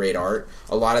with the great art.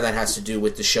 A lot of that has to do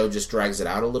with the show just drags it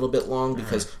out a little bit long,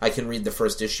 because I can read the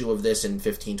first issue of this in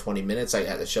 15, 20 minutes.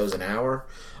 The show's an hour.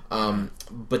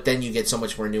 But then you get so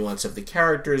much more nuance of the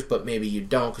characters, but maybe you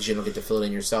don't because you don't get to fill it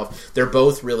in yourself. They're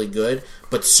both really good,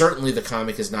 but certainly the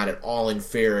comic is not at all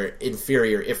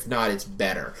inferior. If not, it's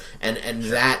better, and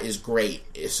that is great.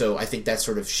 So I think that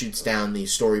sort of shoots down the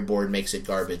storyboard, makes it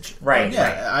garbage. Right.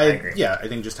 Yeah, I agree. Yeah, I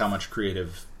think just how much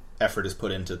creative effort is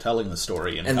put into telling the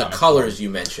story and the colors you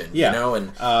mentioned.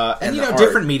 And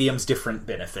different mediums, different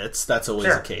benefits. That's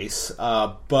always the case.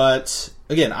 But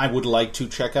again, I would like to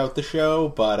check out the show,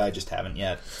 but I just haven't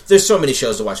yet. There's so many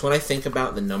shows to watch. When I think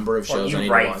about the number of shows I need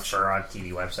to watch, you write for a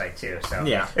TV website too. So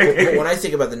yeah, when I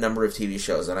think about the number of TV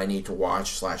shows that I need to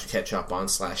watch / catch up on /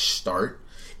 start,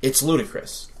 it's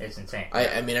ludicrous. It's insane.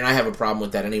 I mean, and I have a problem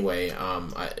with that anyway.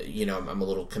 I'm a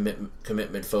little commitment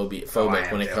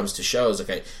phobic when it comes to shows.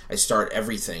 Like I start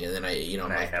everything, and then I'm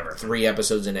like 3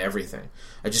 episodes into everything.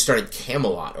 I just started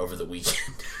Camelot over the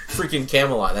weekend. Freaking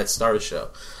Camelot, that Star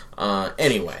show.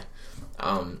 Anyway,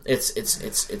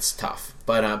 it's tough.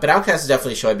 But Outcast is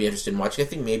definitely a show I'd be interested in watching. I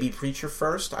think maybe Preacher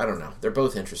first. I don't know. They're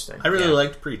both interesting. I really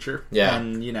liked Preacher. Yeah,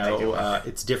 and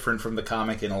it's different from the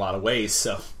comic in a lot of ways.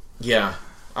 So yeah.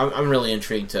 I'm really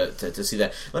intrigued to see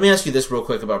that. Let me ask you this real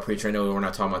quick about Preacher. I know we were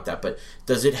not talking about that, but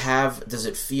does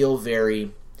it feel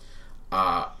very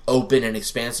open and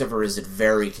expansive, or is it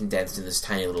very condensed in this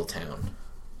tiny little town?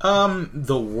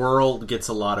 The world gets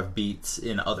a lot of beats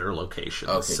in other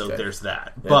locations, so good. There's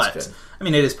that. That's good. I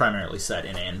mean, it is primarily set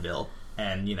in Anvil,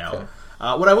 and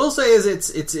what I will say is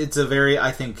it's a very,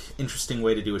 I think, interesting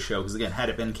way to do a show, because again, had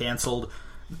it been canceled,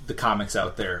 the comics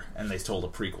out there and they told a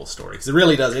prequel story. Because it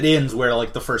really does. It ends where,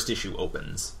 like, the first issue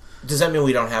opens. Does that mean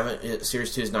we don't have it?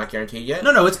 Series 2 is not guaranteed yet?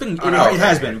 No, it's been. It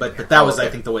has been, but that was, I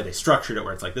think, the way they structured it,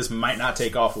 where it's like, this might not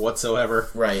take off whatsoever.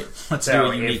 Right. Let's do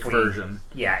a unique version.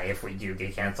 Yeah, if we do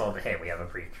get canceled, hey, we have a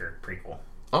prequel.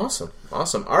 Awesome.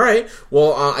 All right.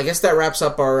 Well, I guess that wraps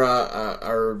up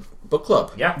our book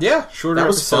club. Yeah. Shorter that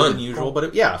was episode fun. than usual,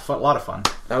 but a lot of fun.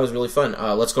 That was really fun.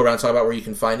 Let's go around and talk about where you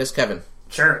can find us, Kevin.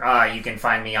 Sure. You can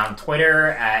find me on Twitter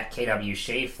at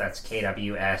KWSchaef. That's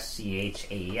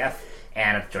KWSCHAEF,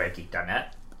 and at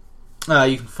joyofgeek.net.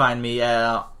 You can find me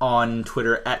on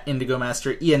Twitter at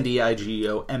IndigoMaster,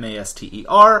 ENDIGOMASTER,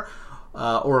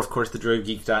 or, of course,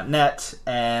 thejoyofgeek.net,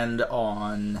 and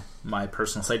on my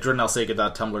personal site,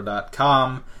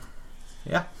 jordanalsega.tumblr.com.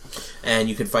 Yeah. And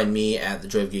you can find me at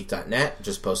thejoyofgeek.net.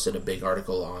 Just posted a big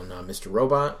article on Mr.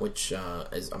 Robot, which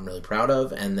I'm really proud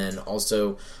of. And then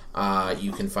also,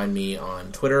 you can find me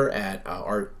on Twitter at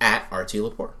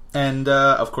RTLaporte. And,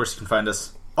 of course, you can find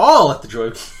us all at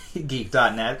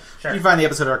thejoyofgeek.net. Sure. You can find the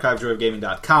episode archive at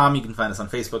joyofgaming.com. You can find us on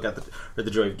Facebook at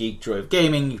the Joy of Geek, Joy of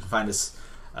Gaming. You can find us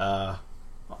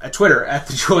at Twitter at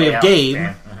the Joy of Game.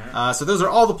 Mm-hmm. So those are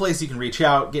all the places you can reach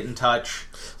out, get in touch.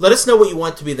 Let us know what you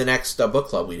want to be the next book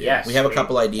club we do. Yes, we have a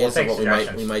couple ideas of what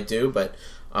suggestions. we might do, but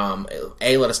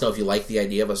let us know if you like the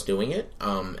idea of us doing it,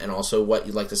 and also what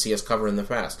you'd like to see us cover in the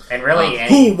past. And really,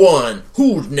 who won?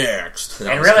 Who's next?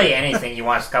 And really, anything you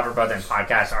want us to cover, both in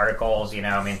podcast articles.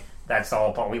 That's the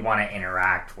whole point. We want to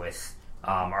interact with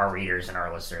our readers and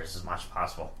our listeners as much as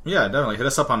possible. Yeah, definitely. Hit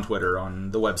us up on Twitter,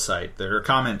 on the website. There are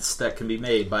comments that can be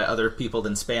made by other people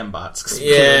than spam bots.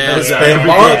 Spam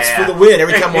bots for the win.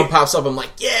 Every time one pops up, I'm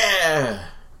like, yeah.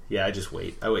 Yeah, I just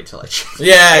wait. I wait till I check.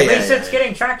 At least it's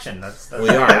getting traction. That's we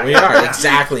are.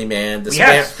 Exactly, man. The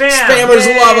spammers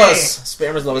love us.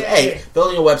 Spammers love us. Hey,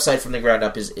 building a website from the ground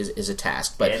up is a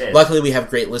task. But luckily we have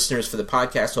great listeners for the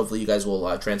podcast. Hopefully you guys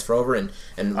will transfer over and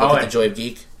look at the Joy of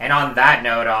Geek. And on that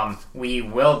note,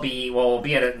 we'll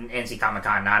be at an NC Comic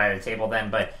Con, not at a table then,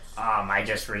 but I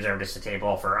just reserved us a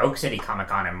table for Oak City Comic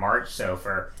Con in March. So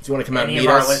if you want to come out and meet meet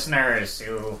our us, listeners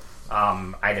who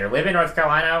either live in North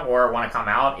Carolina or want to come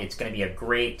out, it's going to be a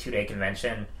great 2-day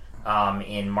convention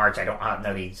in March. I don't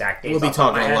know the exact date. We'll be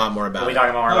talking a lot more about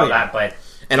that. But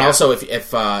also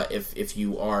if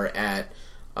you are at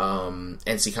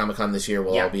NC Comic Con this year,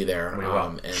 we'll all be there. We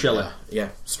will. Chilling.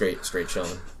 Straight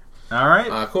chilling. All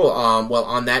right. Cool. Well,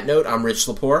 on that note, I'm Rich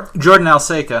Lepore, Jordan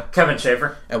Alseca, Kevin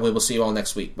Schaefer, and we will see you all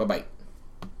next week. Bye bye.